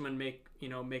bash them and make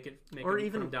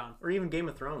them down. Or even Game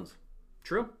of Thrones.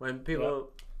 True. When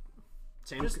people.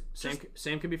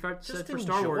 Same could be said for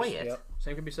Star Wars. Yep.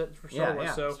 Same could be said for Star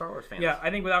Wars. So Star Wars fans. Yeah,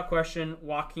 I think without question,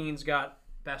 Joaquin's got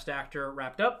Best Actor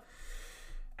wrapped up.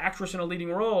 Actress in a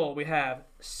leading role, we have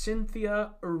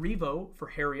Cynthia Erivo for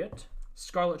Harriet.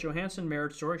 Scarlett Johansson,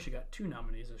 Marriage Story. She got 2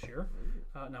 nominees this year.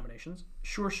 Nominations.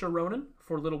 Saoirse Ronan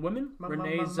for Little Women.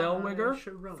 Renee Zellweger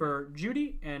for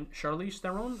Judy. And Charlize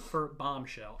Theron for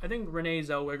Bombshell. I think Renee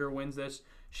Zellweger wins this.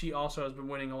 She also has been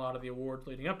winning a lot of the awards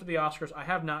leading up to the Oscars. I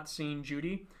have not seen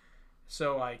Judy,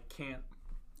 so I can't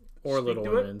or speak Little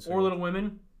to Women. it. Or Little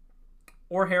Women.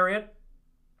 Or Harriet.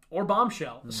 Or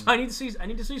Bombshell. So I need to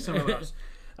see some of those.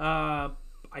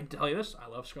 I tell you this, I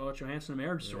love Scarlett Johansson in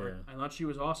Marriage Story. Yeah. I thought she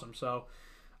was awesome. So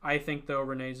I think, though,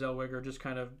 Renee Zellweger, just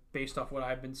kind of based off what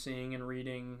I've been seeing and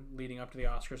reading leading up to the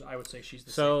Oscars, I would say she's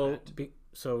the safe bet.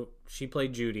 So she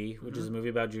played Judy, which is a movie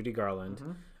about Judy Garland.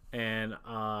 And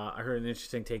I heard an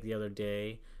interesting take the other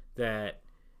day that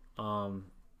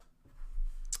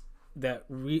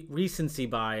recency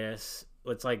bias,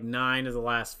 it's like 9 of the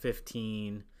last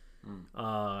 15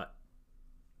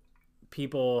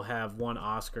 people have won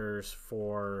Oscars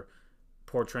for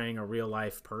portraying a real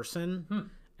life person,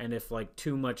 and if like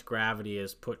too much gravity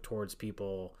is put towards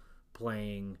people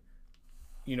playing,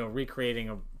 recreating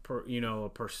a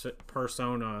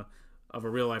persona of a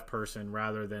real life person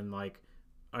rather than like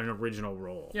an original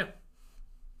role. Yeah.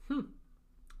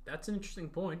 That's an interesting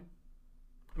point.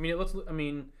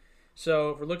 So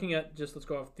if we're looking at let's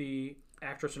go off the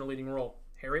actress in a leading role.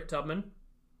 Harriet Tubman.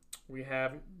 We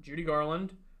have Judy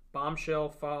Garland. Bombshell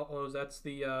follows. That's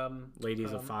the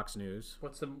Ladies of Fox News.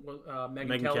 What's the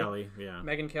Megyn Kelly? Yeah,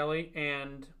 Megyn Kelly,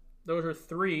 and those are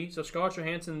 3. So Scarlett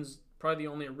Johansson's probably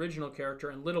the only original character,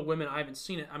 and Little Women, I haven't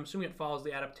seen it. I'm assuming it follows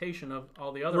the adaptation of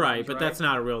all the other ones, but that's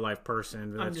not a real life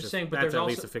person. I'm just saying, but that's there's at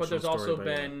least a fictional also story,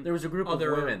 been there was a group of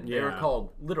women. They were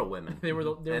called Little Women. They were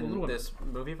Little Women. This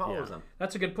movie follows them.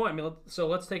 That's a good point. So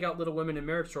let's take out Little Women and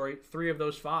Marriage Story. 3 of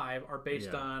those 5 are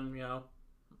based on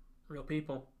real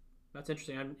people. That's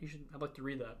interesting. I'd like to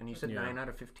read that. And you said 9 out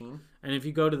of 15. And if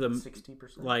you go to the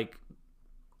 60%, like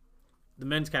the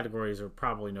men's categories are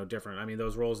probably no different. I mean,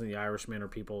 those roles in The Irishman are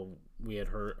people we had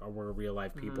heard or were real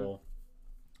life people.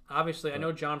 Obviously, I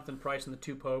know Jonathan Pryce and the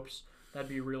 2 Popes. That'd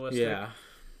be realistic. Yeah.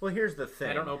 Well, here's the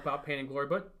thing. I don't know about Pain and Glory,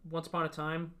 but Once Upon a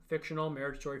Time, fictional.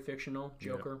 Marriage Story, fictional.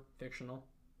 Joker, fictional.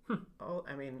 Oh,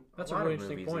 I mean, that's a a lot really of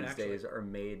interesting movies point. these Actually, days are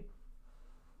made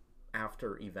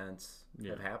after events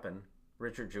have happened.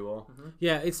 Richard Jewell.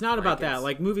 Yeah, it's not about that. it's-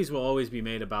 Like, movies will always be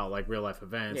made about like real life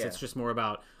events. Yeah. It's just more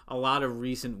about a lot of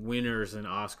recent winners in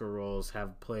Oscar roles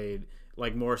have played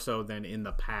like more so than in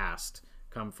the past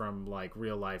come from like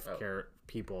real life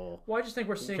people. well, I just think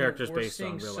we're seeing Characters based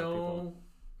on real life so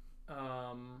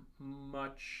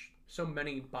so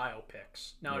many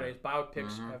biopics nowadays.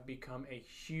 Biopics have become a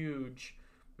huge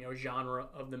genre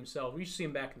of themselves. We used to see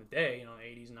them back in the day,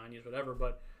 80s, 90s, whatever.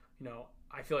 But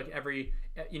I feel like every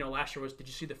last year was, did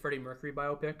you see the Freddie Mercury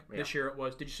biopic? Yeah. This year it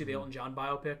was, did you see the Elton John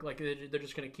biopic? Like they're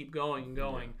just going to keep going and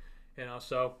going.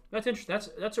 So that's interesting.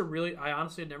 That's a really, I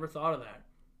honestly had never thought of that.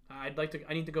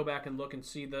 I need to go back and look and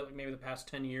see maybe the past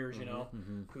 10 years,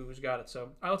 who's got it. So all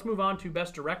right, let's move on to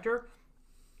Best Director.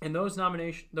 And those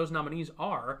nominees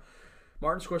are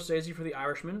Martin Scorsese for The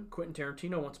Irishman, Quentin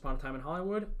Tarantino, Once Upon a Time in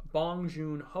Hollywood, Bong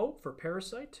Joon-ho for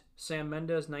Parasite, Sam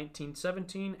Mendes,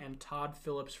 1917, and Todd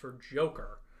Phillips for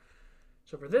Joker.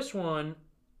 So for this one,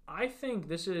 I think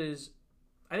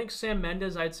Sam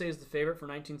Mendes, I'd say, is the favorite for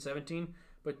 1917,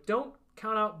 but don't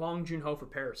count out Bong Joon-ho for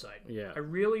Parasite. Yeah. I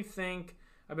really think,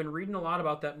 I've been reading a lot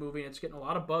about that movie, and it's getting a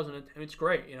lot of buzz, and it's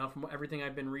great, from everything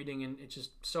I've been reading, and it's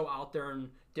just so out there and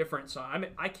different. So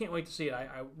I can't wait to see it.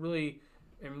 I really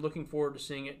am looking forward to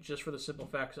seeing it, just for the simple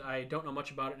fact that I don't know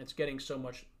much about it, and it's getting so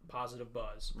much positive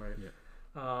buzz. Right.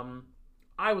 Yeah.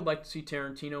 I would like to see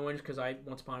Tarantino win, because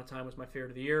Once Upon a Time was my favorite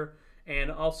of the year, and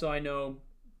also I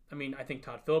think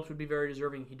Todd Phillips would be very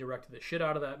deserving. He directed the shit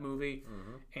out of that movie,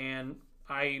 and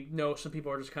I know some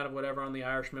people are just kind of whatever on The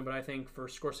Irishman, but I think for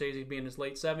Scorsese being in his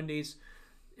late 70s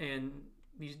and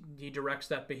he directs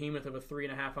that behemoth of a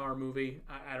 3.5-hour movie,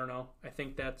 I don't know. I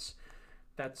think that's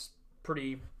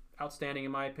pretty outstanding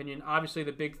in my opinion. Obviously,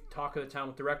 the big talk of the town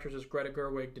with directors is Greta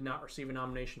Gerwig did not receive a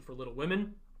nomination for Little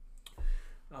Women.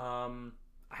 I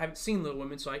haven't seen Little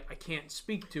Women, so I can't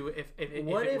speak to if it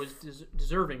was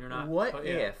deserving or not. What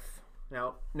if...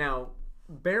 Now,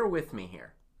 bear with me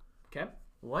here. Okay.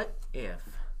 What if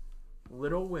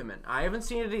Little Women... I haven't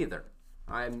seen it either.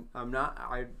 I'm not...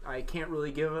 I can't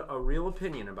really give a real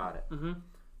opinion about it. Mm-hmm.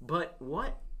 But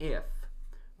what if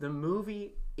the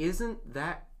movie isn't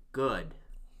that good?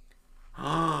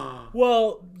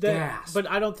 Well, Gasp. but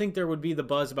I don't think there would be the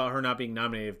buzz about her not being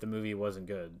nominated if the movie wasn't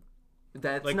good.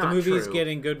 That's Like not the movie's true.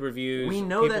 getting good reviews. We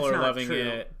know people that's are not loving true.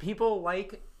 it. People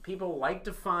like people like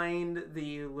to find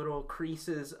the little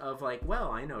creases of like,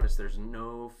 well, I noticed there's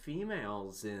no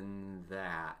females in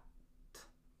that.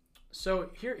 So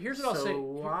here's what I'll say.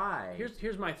 Why?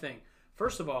 Here's my thing.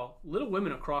 First of all, Little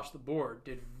Women across the board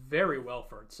did very well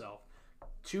for itself.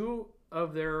 Two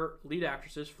of their lead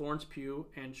actresses, Florence Pugh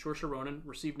and Saoirse Ronan,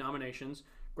 received nominations.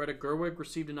 Greta Gerwig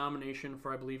received a nomination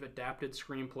for, I believe, adapted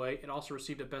screenplay. It also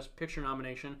received a Best Picture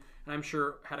nomination, and I'm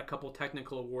sure had a couple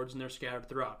technical awards in there scattered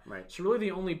throughout. Right. So really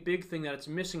the only big thing that it's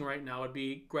missing right now would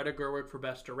be Greta Gerwig for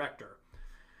Best Director.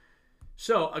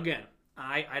 So, again,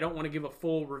 I don't want to give a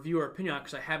full review or opinion on it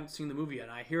because I haven't seen the movie yet.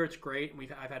 I hear it's great,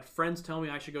 and I've had friends tell me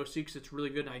I should go see because it's really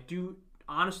good, and I do,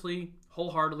 honestly,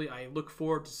 wholeheartedly, I look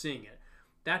forward to seeing it.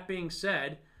 That being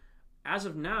said, as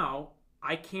of now,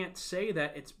 I can't say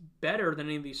that it's better than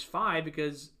any of these five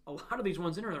because a lot of these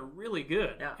ones in there are really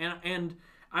good. Yeah. And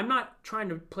I'm not trying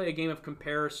to play a game of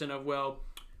comparison of, well,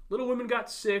 Little Women got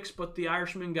 6, but The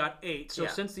Irishman got 8. So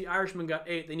since The Irishman got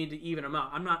 8, they need to even them out.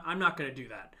 I'm not going to do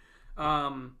that.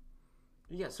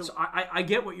 So I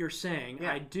get what you're saying.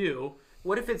 Yeah. I do.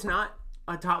 What if it's not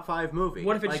a top 5 movie?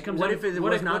 What if it just comes? What if it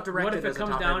was not directed? What if it as comes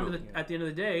a top down 5 to movie? at the end of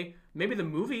the day? Maybe the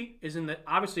movie is in the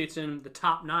obviously it's in the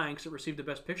top 9 because it received the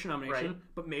Best Picture nomination. Right.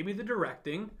 But maybe the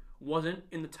directing wasn't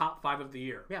in the top 5 of the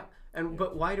year. Yeah,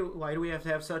 but why do we have to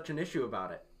have such an issue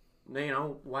about it? You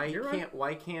know,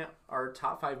 why can't our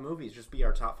top 5 movies just be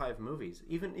our top 5 movies?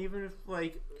 Even if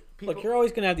like people... Look, you're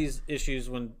always going to have these issues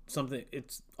when something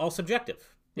it's all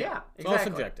subjective. Yeah, it's exactly. all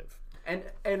subjective. And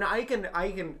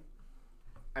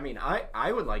I mean,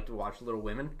 I would like to watch Little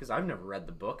Women because I've never read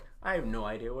the book. I have no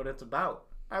idea what it's about.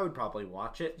 I would probably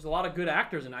watch it. There's a lot of good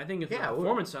actors, and I think it's the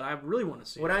performance side. I really want to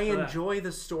see. Would I enjoy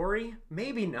the story?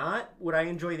 Maybe not. Would I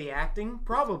enjoy the acting?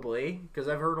 Probably, because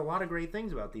I've heard a lot of great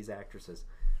things about these actresses.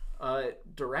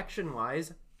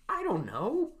 Direction-wise, I don't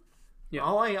know. Yeah.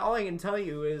 All I can tell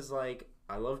you is like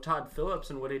I love Todd Phillips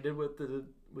and what he did with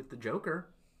the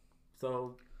Joker.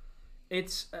 So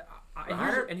it's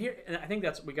and I think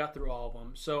that's we got through all of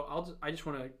them. So I just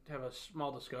want to have a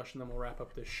small discussion, then we'll wrap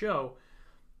up this show.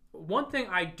 One thing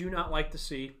I do not like to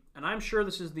see, and I'm sure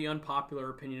this is the unpopular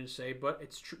opinion to say, but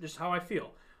it's just how I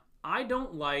feel. I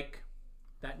don't like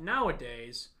that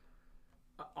nowadays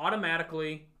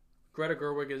automatically Greta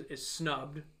Gerwig is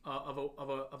snubbed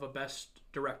of a Best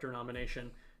Director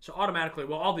nomination. So automatically,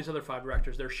 well, all these other 5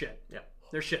 directors, they're shit. Yeah.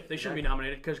 They're shit. They shouldn't be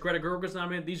nominated because Greta Gerwig was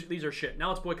nominated. These are shit. Now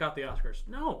let's boycott the Oscars.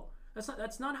 No,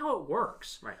 that's not how it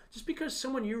works. Right. Just because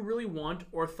someone you really want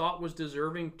or thought was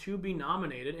deserving to be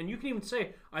nominated, and you can even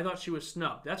say, "I thought she was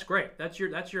snubbed." That's great. That's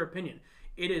your opinion.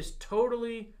 It is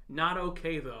totally not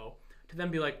okay though to then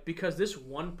be like, because this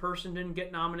one person didn't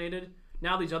get nominated,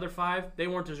 now these other 5 they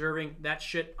weren't deserving. That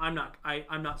shit. I'm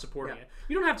not supporting it.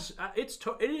 You don't have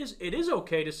to. It is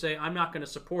okay to say I'm not going to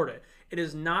support it. It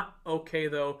is not okay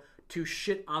though to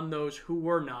shit on those who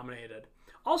were nominated.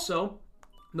 Also,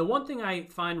 the one thing I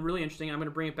find really interesting, I'm going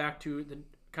to bring it back to the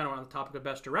kind of on the topic of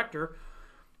Best Director.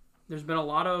 There's been a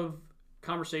lot of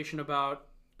conversation about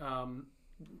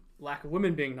lack of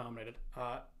women being nominated,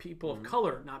 people of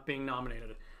color not being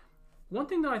nominated. One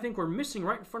thing that I think we're missing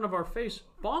right in front of our face,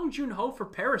 Bong Joon-ho for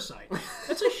Parasite.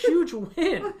 That's a huge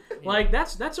win. Like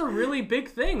that's a really big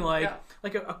thing. Like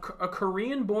a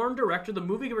Korean-born director, the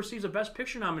movie receives a Best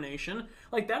Picture nomination.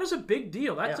 Like that is a big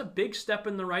deal. That's a big step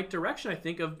in the right direction. I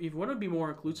think of if you want to be more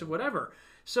inclusive, whatever.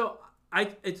 So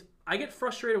I get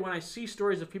frustrated when I see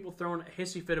stories of people throwing a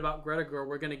hissy fit about Greta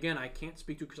Gerwig. And again, I can't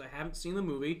speak to it because I haven't seen the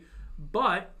movie.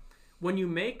 But when you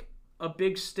make a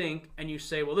big stink and you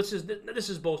say, well, this is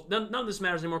both, none of this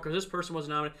matters anymore because this person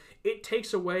wasn't nominated, it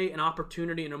takes away an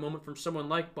opportunity in a moment from someone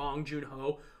like Bong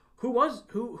Joon-ho,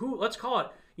 who let's call it,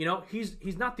 you know, he's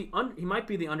not he might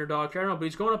be the underdog, I don't know, but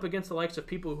he's going up against the likes of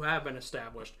people who have been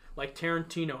established, like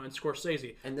Tarantino and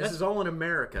Scorsese. And this is all in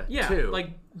America, yeah, too. Like,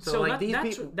 so like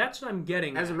that's what I'm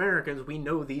getting as at. Americans, we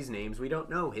know these names. We don't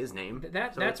know his name.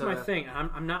 That's my thing.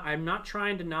 I'm not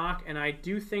trying to knock, and I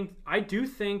do think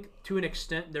to an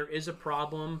extent there is a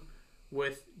problem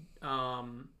with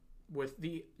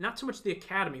the not so much the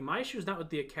Academy. My issue is not with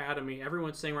the Academy.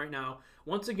 Everyone's saying right now,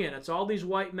 once again, it's all these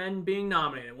white men being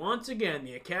nominated. Once again,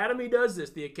 the Academy does this,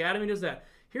 the Academy does that.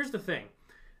 Here's the thing.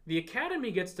 The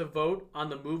Academy gets to vote on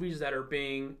the movies that are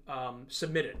being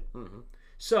submitted. Mm-hmm.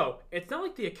 So it's not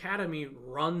like the Academy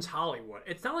runs Hollywood.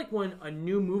 It's not like when a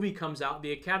new movie comes out,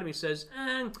 the Academy says,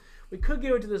 we could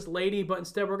give it to this lady, but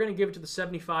instead we're going to give it to the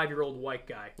 75-year-old white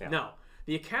guy. Yeah. No.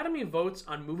 The Academy votes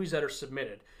on movies that are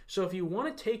submitted. So if you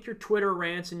want to take your Twitter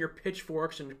rants and your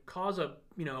pitchforks and cause a,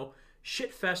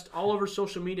 shit fest all over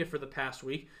social media for the past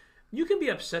week, You can be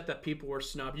upset that people were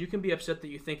snubbed. You can be upset that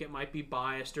you think it might be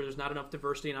biased or there's not enough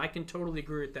diversity, and I can totally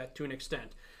agree with that to an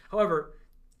extent. However,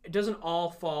 it doesn't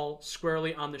all fall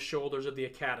squarely on the shoulders of the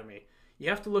Academy. You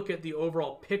have to look at the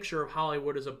overall picture of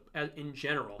Hollywood as in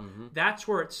general. That's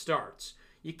where it starts.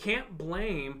 You can't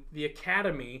blame the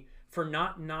Academy for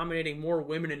not nominating more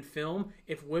women in film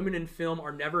if women in film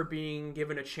are never being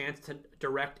given a chance to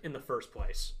direct in the first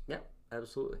place. Yeah,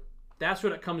 absolutely. That's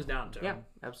what it comes down to. Yeah,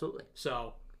 absolutely.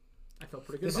 So I felt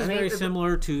pretty good This about is it. very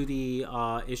similar to the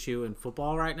issue in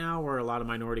football right now, where a lot of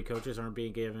minority coaches aren't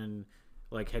being given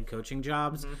like head coaching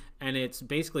jobs, and it's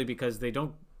basically because they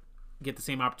don't get the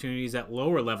same opportunities at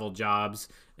lower level jobs,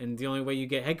 and the only way you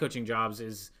get head coaching jobs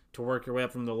is to work your way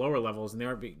up from the lower levels, and they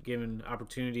aren't being given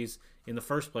opportunities in the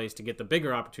first place to get the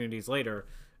bigger opportunities later.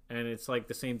 And it's like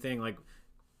the same thing, like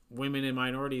women and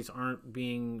minorities aren't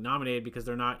being nominated because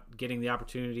they're not getting the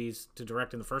opportunities to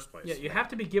direct in the first place. Yeah, you have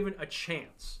to be given a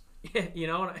chance. You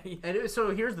know,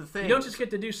 So here's the thing. you don't just get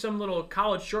to do some little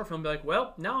college short film and be like,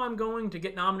 well, now I'm going to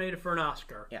get nominated for an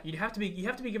Oscar. Yeah. You have to be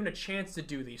given a chance to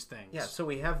do these things. Yeah, so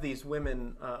we have these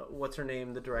women. What's her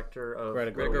name? The director of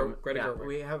Greta Gerwig.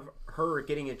 We have her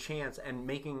getting a chance and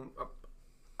making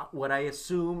what I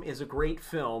assume is a great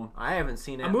film. I haven't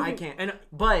seen it. I can't.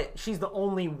 But she's the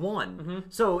only one.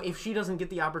 So if she doesn't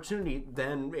get the opportunity,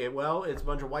 then it's a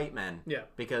bunch of white men. Yeah.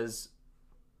 Because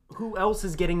who else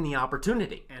is getting the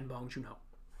opportunity? And Bong Joon-ho.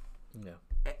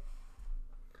 Yeah.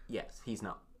 Yes, he's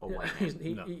not a white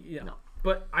man. No.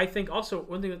 But I think also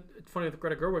one thing that's funny with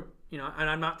Greta Gerwig, and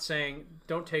I'm not saying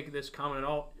don't take this comment at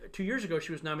all. 2 years ago,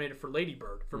 she was nominated for Lady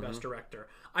Bird for Best Director.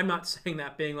 I'm not saying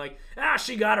that being like,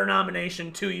 she got her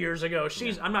nomination 2 years ago.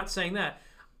 I'm not saying that.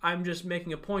 I'm just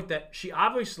making a point that she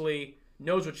obviously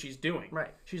knows what she's doing.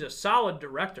 Right. She's a solid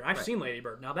director. I've seen Lady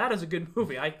Bird. Now that is a good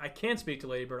movie. I can speak to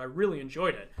Lady Bird. I really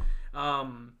enjoyed it.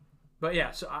 But yeah,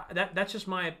 so that's just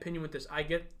my opinion with this.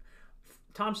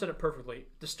 Tom said it perfectly.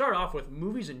 To start off with,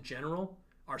 movies in general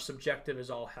are subjective as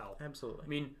all hell. Absolutely. I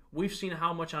mean, we've seen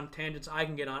how much on tangents I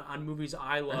can get on movies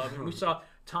I love. And we saw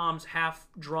Tom's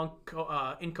half-drunk,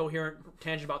 incoherent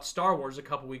tangent about Star Wars a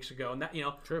couple weeks ago. And that,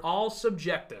 all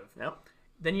subjective. Yep.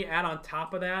 Then you add on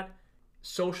top of that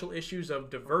social issues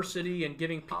of diversity and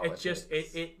giving it's just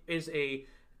it is a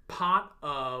pot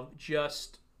of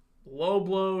just low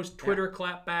blows, Twitter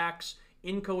clapbacks,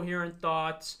 incoherent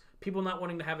thoughts, people not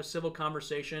wanting to have a civil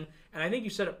conversation. And I think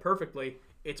you said it perfectly.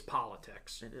 It's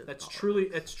politics. It is That's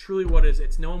politics. truly what it is.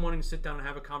 It's no one wanting to sit down and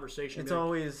have a conversation. It's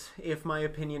always, if my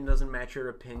opinion doesn't match your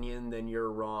opinion, then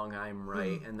you're wrong, I'm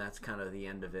right, and that's kind of the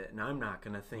end of it. And I'm not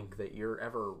going to think that you're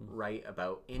ever right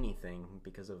about anything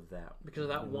because of that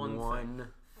one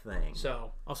thing.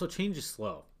 So Also, change is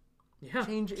slow. yeah,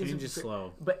 Change is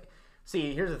slow. But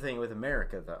see, here's the thing with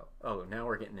America, though. Oh, now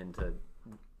we're getting into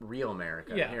real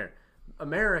America here.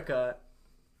 America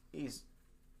is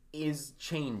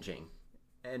changing,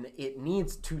 and it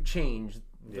needs to change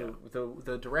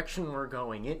the direction we're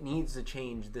going. It needs to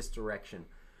change this direction,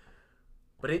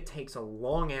 but it takes a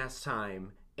long ass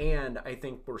time, and I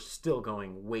think we're still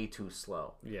going way too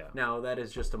slow. Yeah. Now that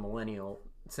is just a millennial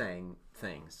saying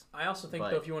things. I also think,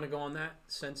 though, if you want to go on that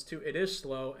sense too, it is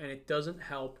slow, and it doesn't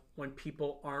help when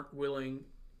people aren't willing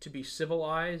to be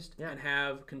civilized and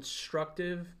have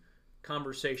constructive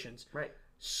conversations. Right.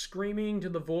 Screaming to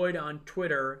the void on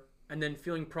Twitter and then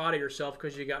feeling proud of yourself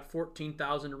because you got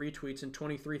 14,000 retweets and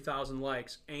 23,000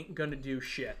 likes ain't gonna do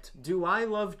shit. Do I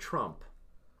love Trump?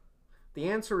 The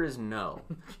answer is no.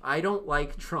 I don't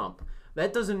like Trump.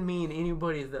 That doesn't mean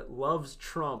anybody that loves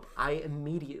Trump I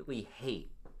immediately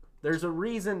hate. There's a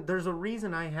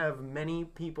reason I have many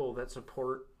people that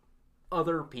support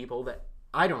other people that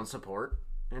I don't support.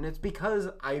 And it's because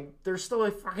they're still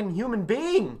a fucking human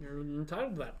being. You're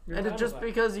entitled to that. And just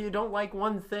because you don't like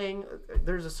one thing,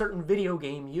 there's a certain video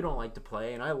game you don't like to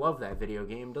play, and I love that video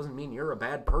game, doesn't mean you're a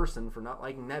bad person for not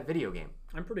liking that video game.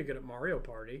 I'm pretty good at Mario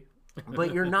Party.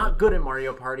 But you're not good at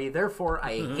Mario Party, therefore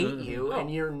I hate you, and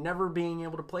you're never being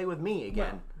able to play with me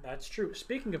again. That's true.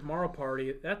 Speaking of Mario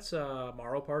Party, that's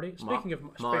Mario Party. Speaking of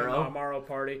Mario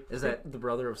Party, is that the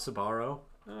brother of Sabaro?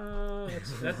 That's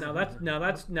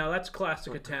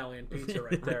classic Italian pizza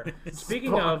right there.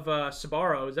 Speaking of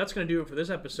Sabaros, that's going to do it for this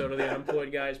episode of the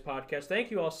Unemployed Guys podcast. Thank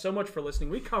you all so much for listening.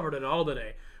 We covered it all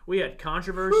today. We had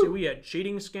controversy. We had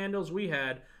cheating scandals. We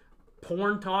had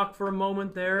porn talk for a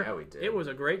moment there. Yeah, we did. It was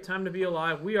a great time to be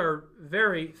alive. We are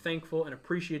very thankful and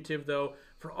appreciative, though,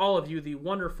 for all of you, the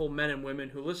wonderful men and women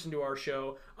who listen to our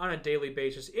show on a daily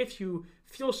basis. If you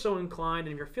feel so inclined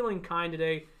and if you're feeling kind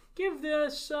today, give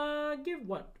this give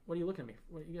what? What are you looking at me?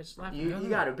 What are you guys laughing at? You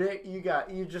got a bit.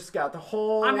 You just got the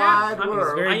whole I'm wide happy.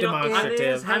 world. very I know,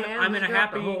 demonstrative. I'm in a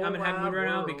happy whole mood right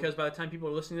now wide because by the time people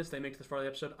are listening to this, they make this far of the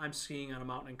episode. I'm skiing on a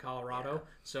mountain in Colorado,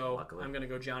 so luckily. I'm gonna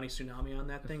go Johnny Tsunami on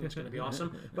that thing. It's gonna be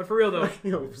awesome. But for real though,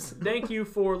 thank you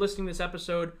for listening to this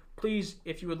episode. Please,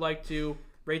 if you would like to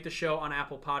rate the show on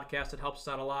Apple Podcasts, it helps us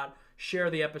out a lot. Share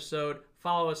the episode.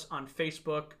 Follow us on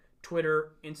Facebook,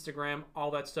 Twitter, Instagram,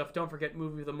 all that stuff. Don't forget,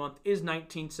 Movie of the Month is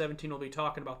 1917. We'll be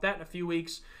talking about that in a few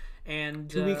weeks. And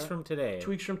 2 weeks from today.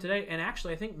 2 weeks from today. And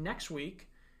actually, I think next week,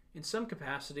 in some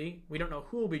capacity, we don't know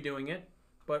who will be doing it,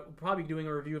 but we'll probably be doing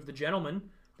a review of The Gentleman,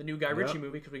 the new Guy Ritchie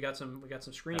movie, because we got some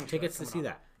screenings. Tickets to see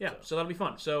that. Yeah, so that'll be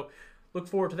fun. So look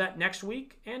forward to that next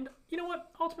week. And you know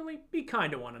what? Ultimately, be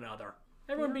kind to one another.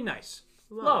 Everyone be nice.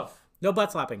 Love. No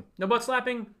butt slapping. No butt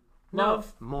slapping.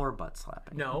 Love. More butt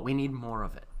slapping. No. We need more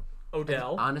of it.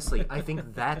 Odell. Honestly, I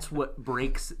think that's what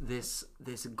breaks this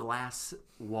glass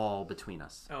wall between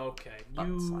us. Okay. Butt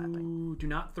You slapping. do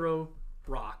not throw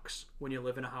rocks when you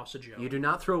live in a house of Joe. You do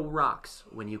not throw rocks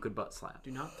when you could butt slap.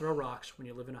 Do not throw rocks when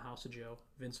you live in a house of Joe.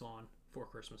 Vince Vaughn, 4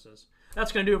 Christmases.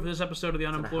 That's going to do it for this episode of the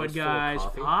Unemployed house full of Guys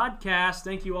coffee? podcast.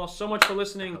 Thank you all so much for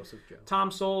listening. House of Joe.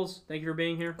 Tom Souls, thank you for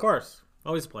being here. Of course.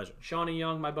 Always a pleasure. Shawnee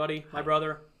Young, my buddy, my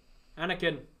brother.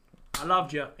 Anakin, I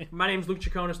loved you. My name's Luke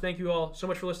Chaconis. Thank you all so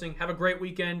much for listening. Have a great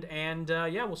weekend. And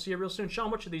yeah, we'll see you real soon.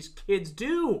 Sean, what should these kids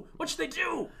do? What should they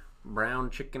do? Brown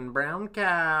chicken, brown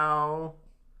cow.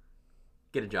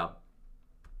 Get a job.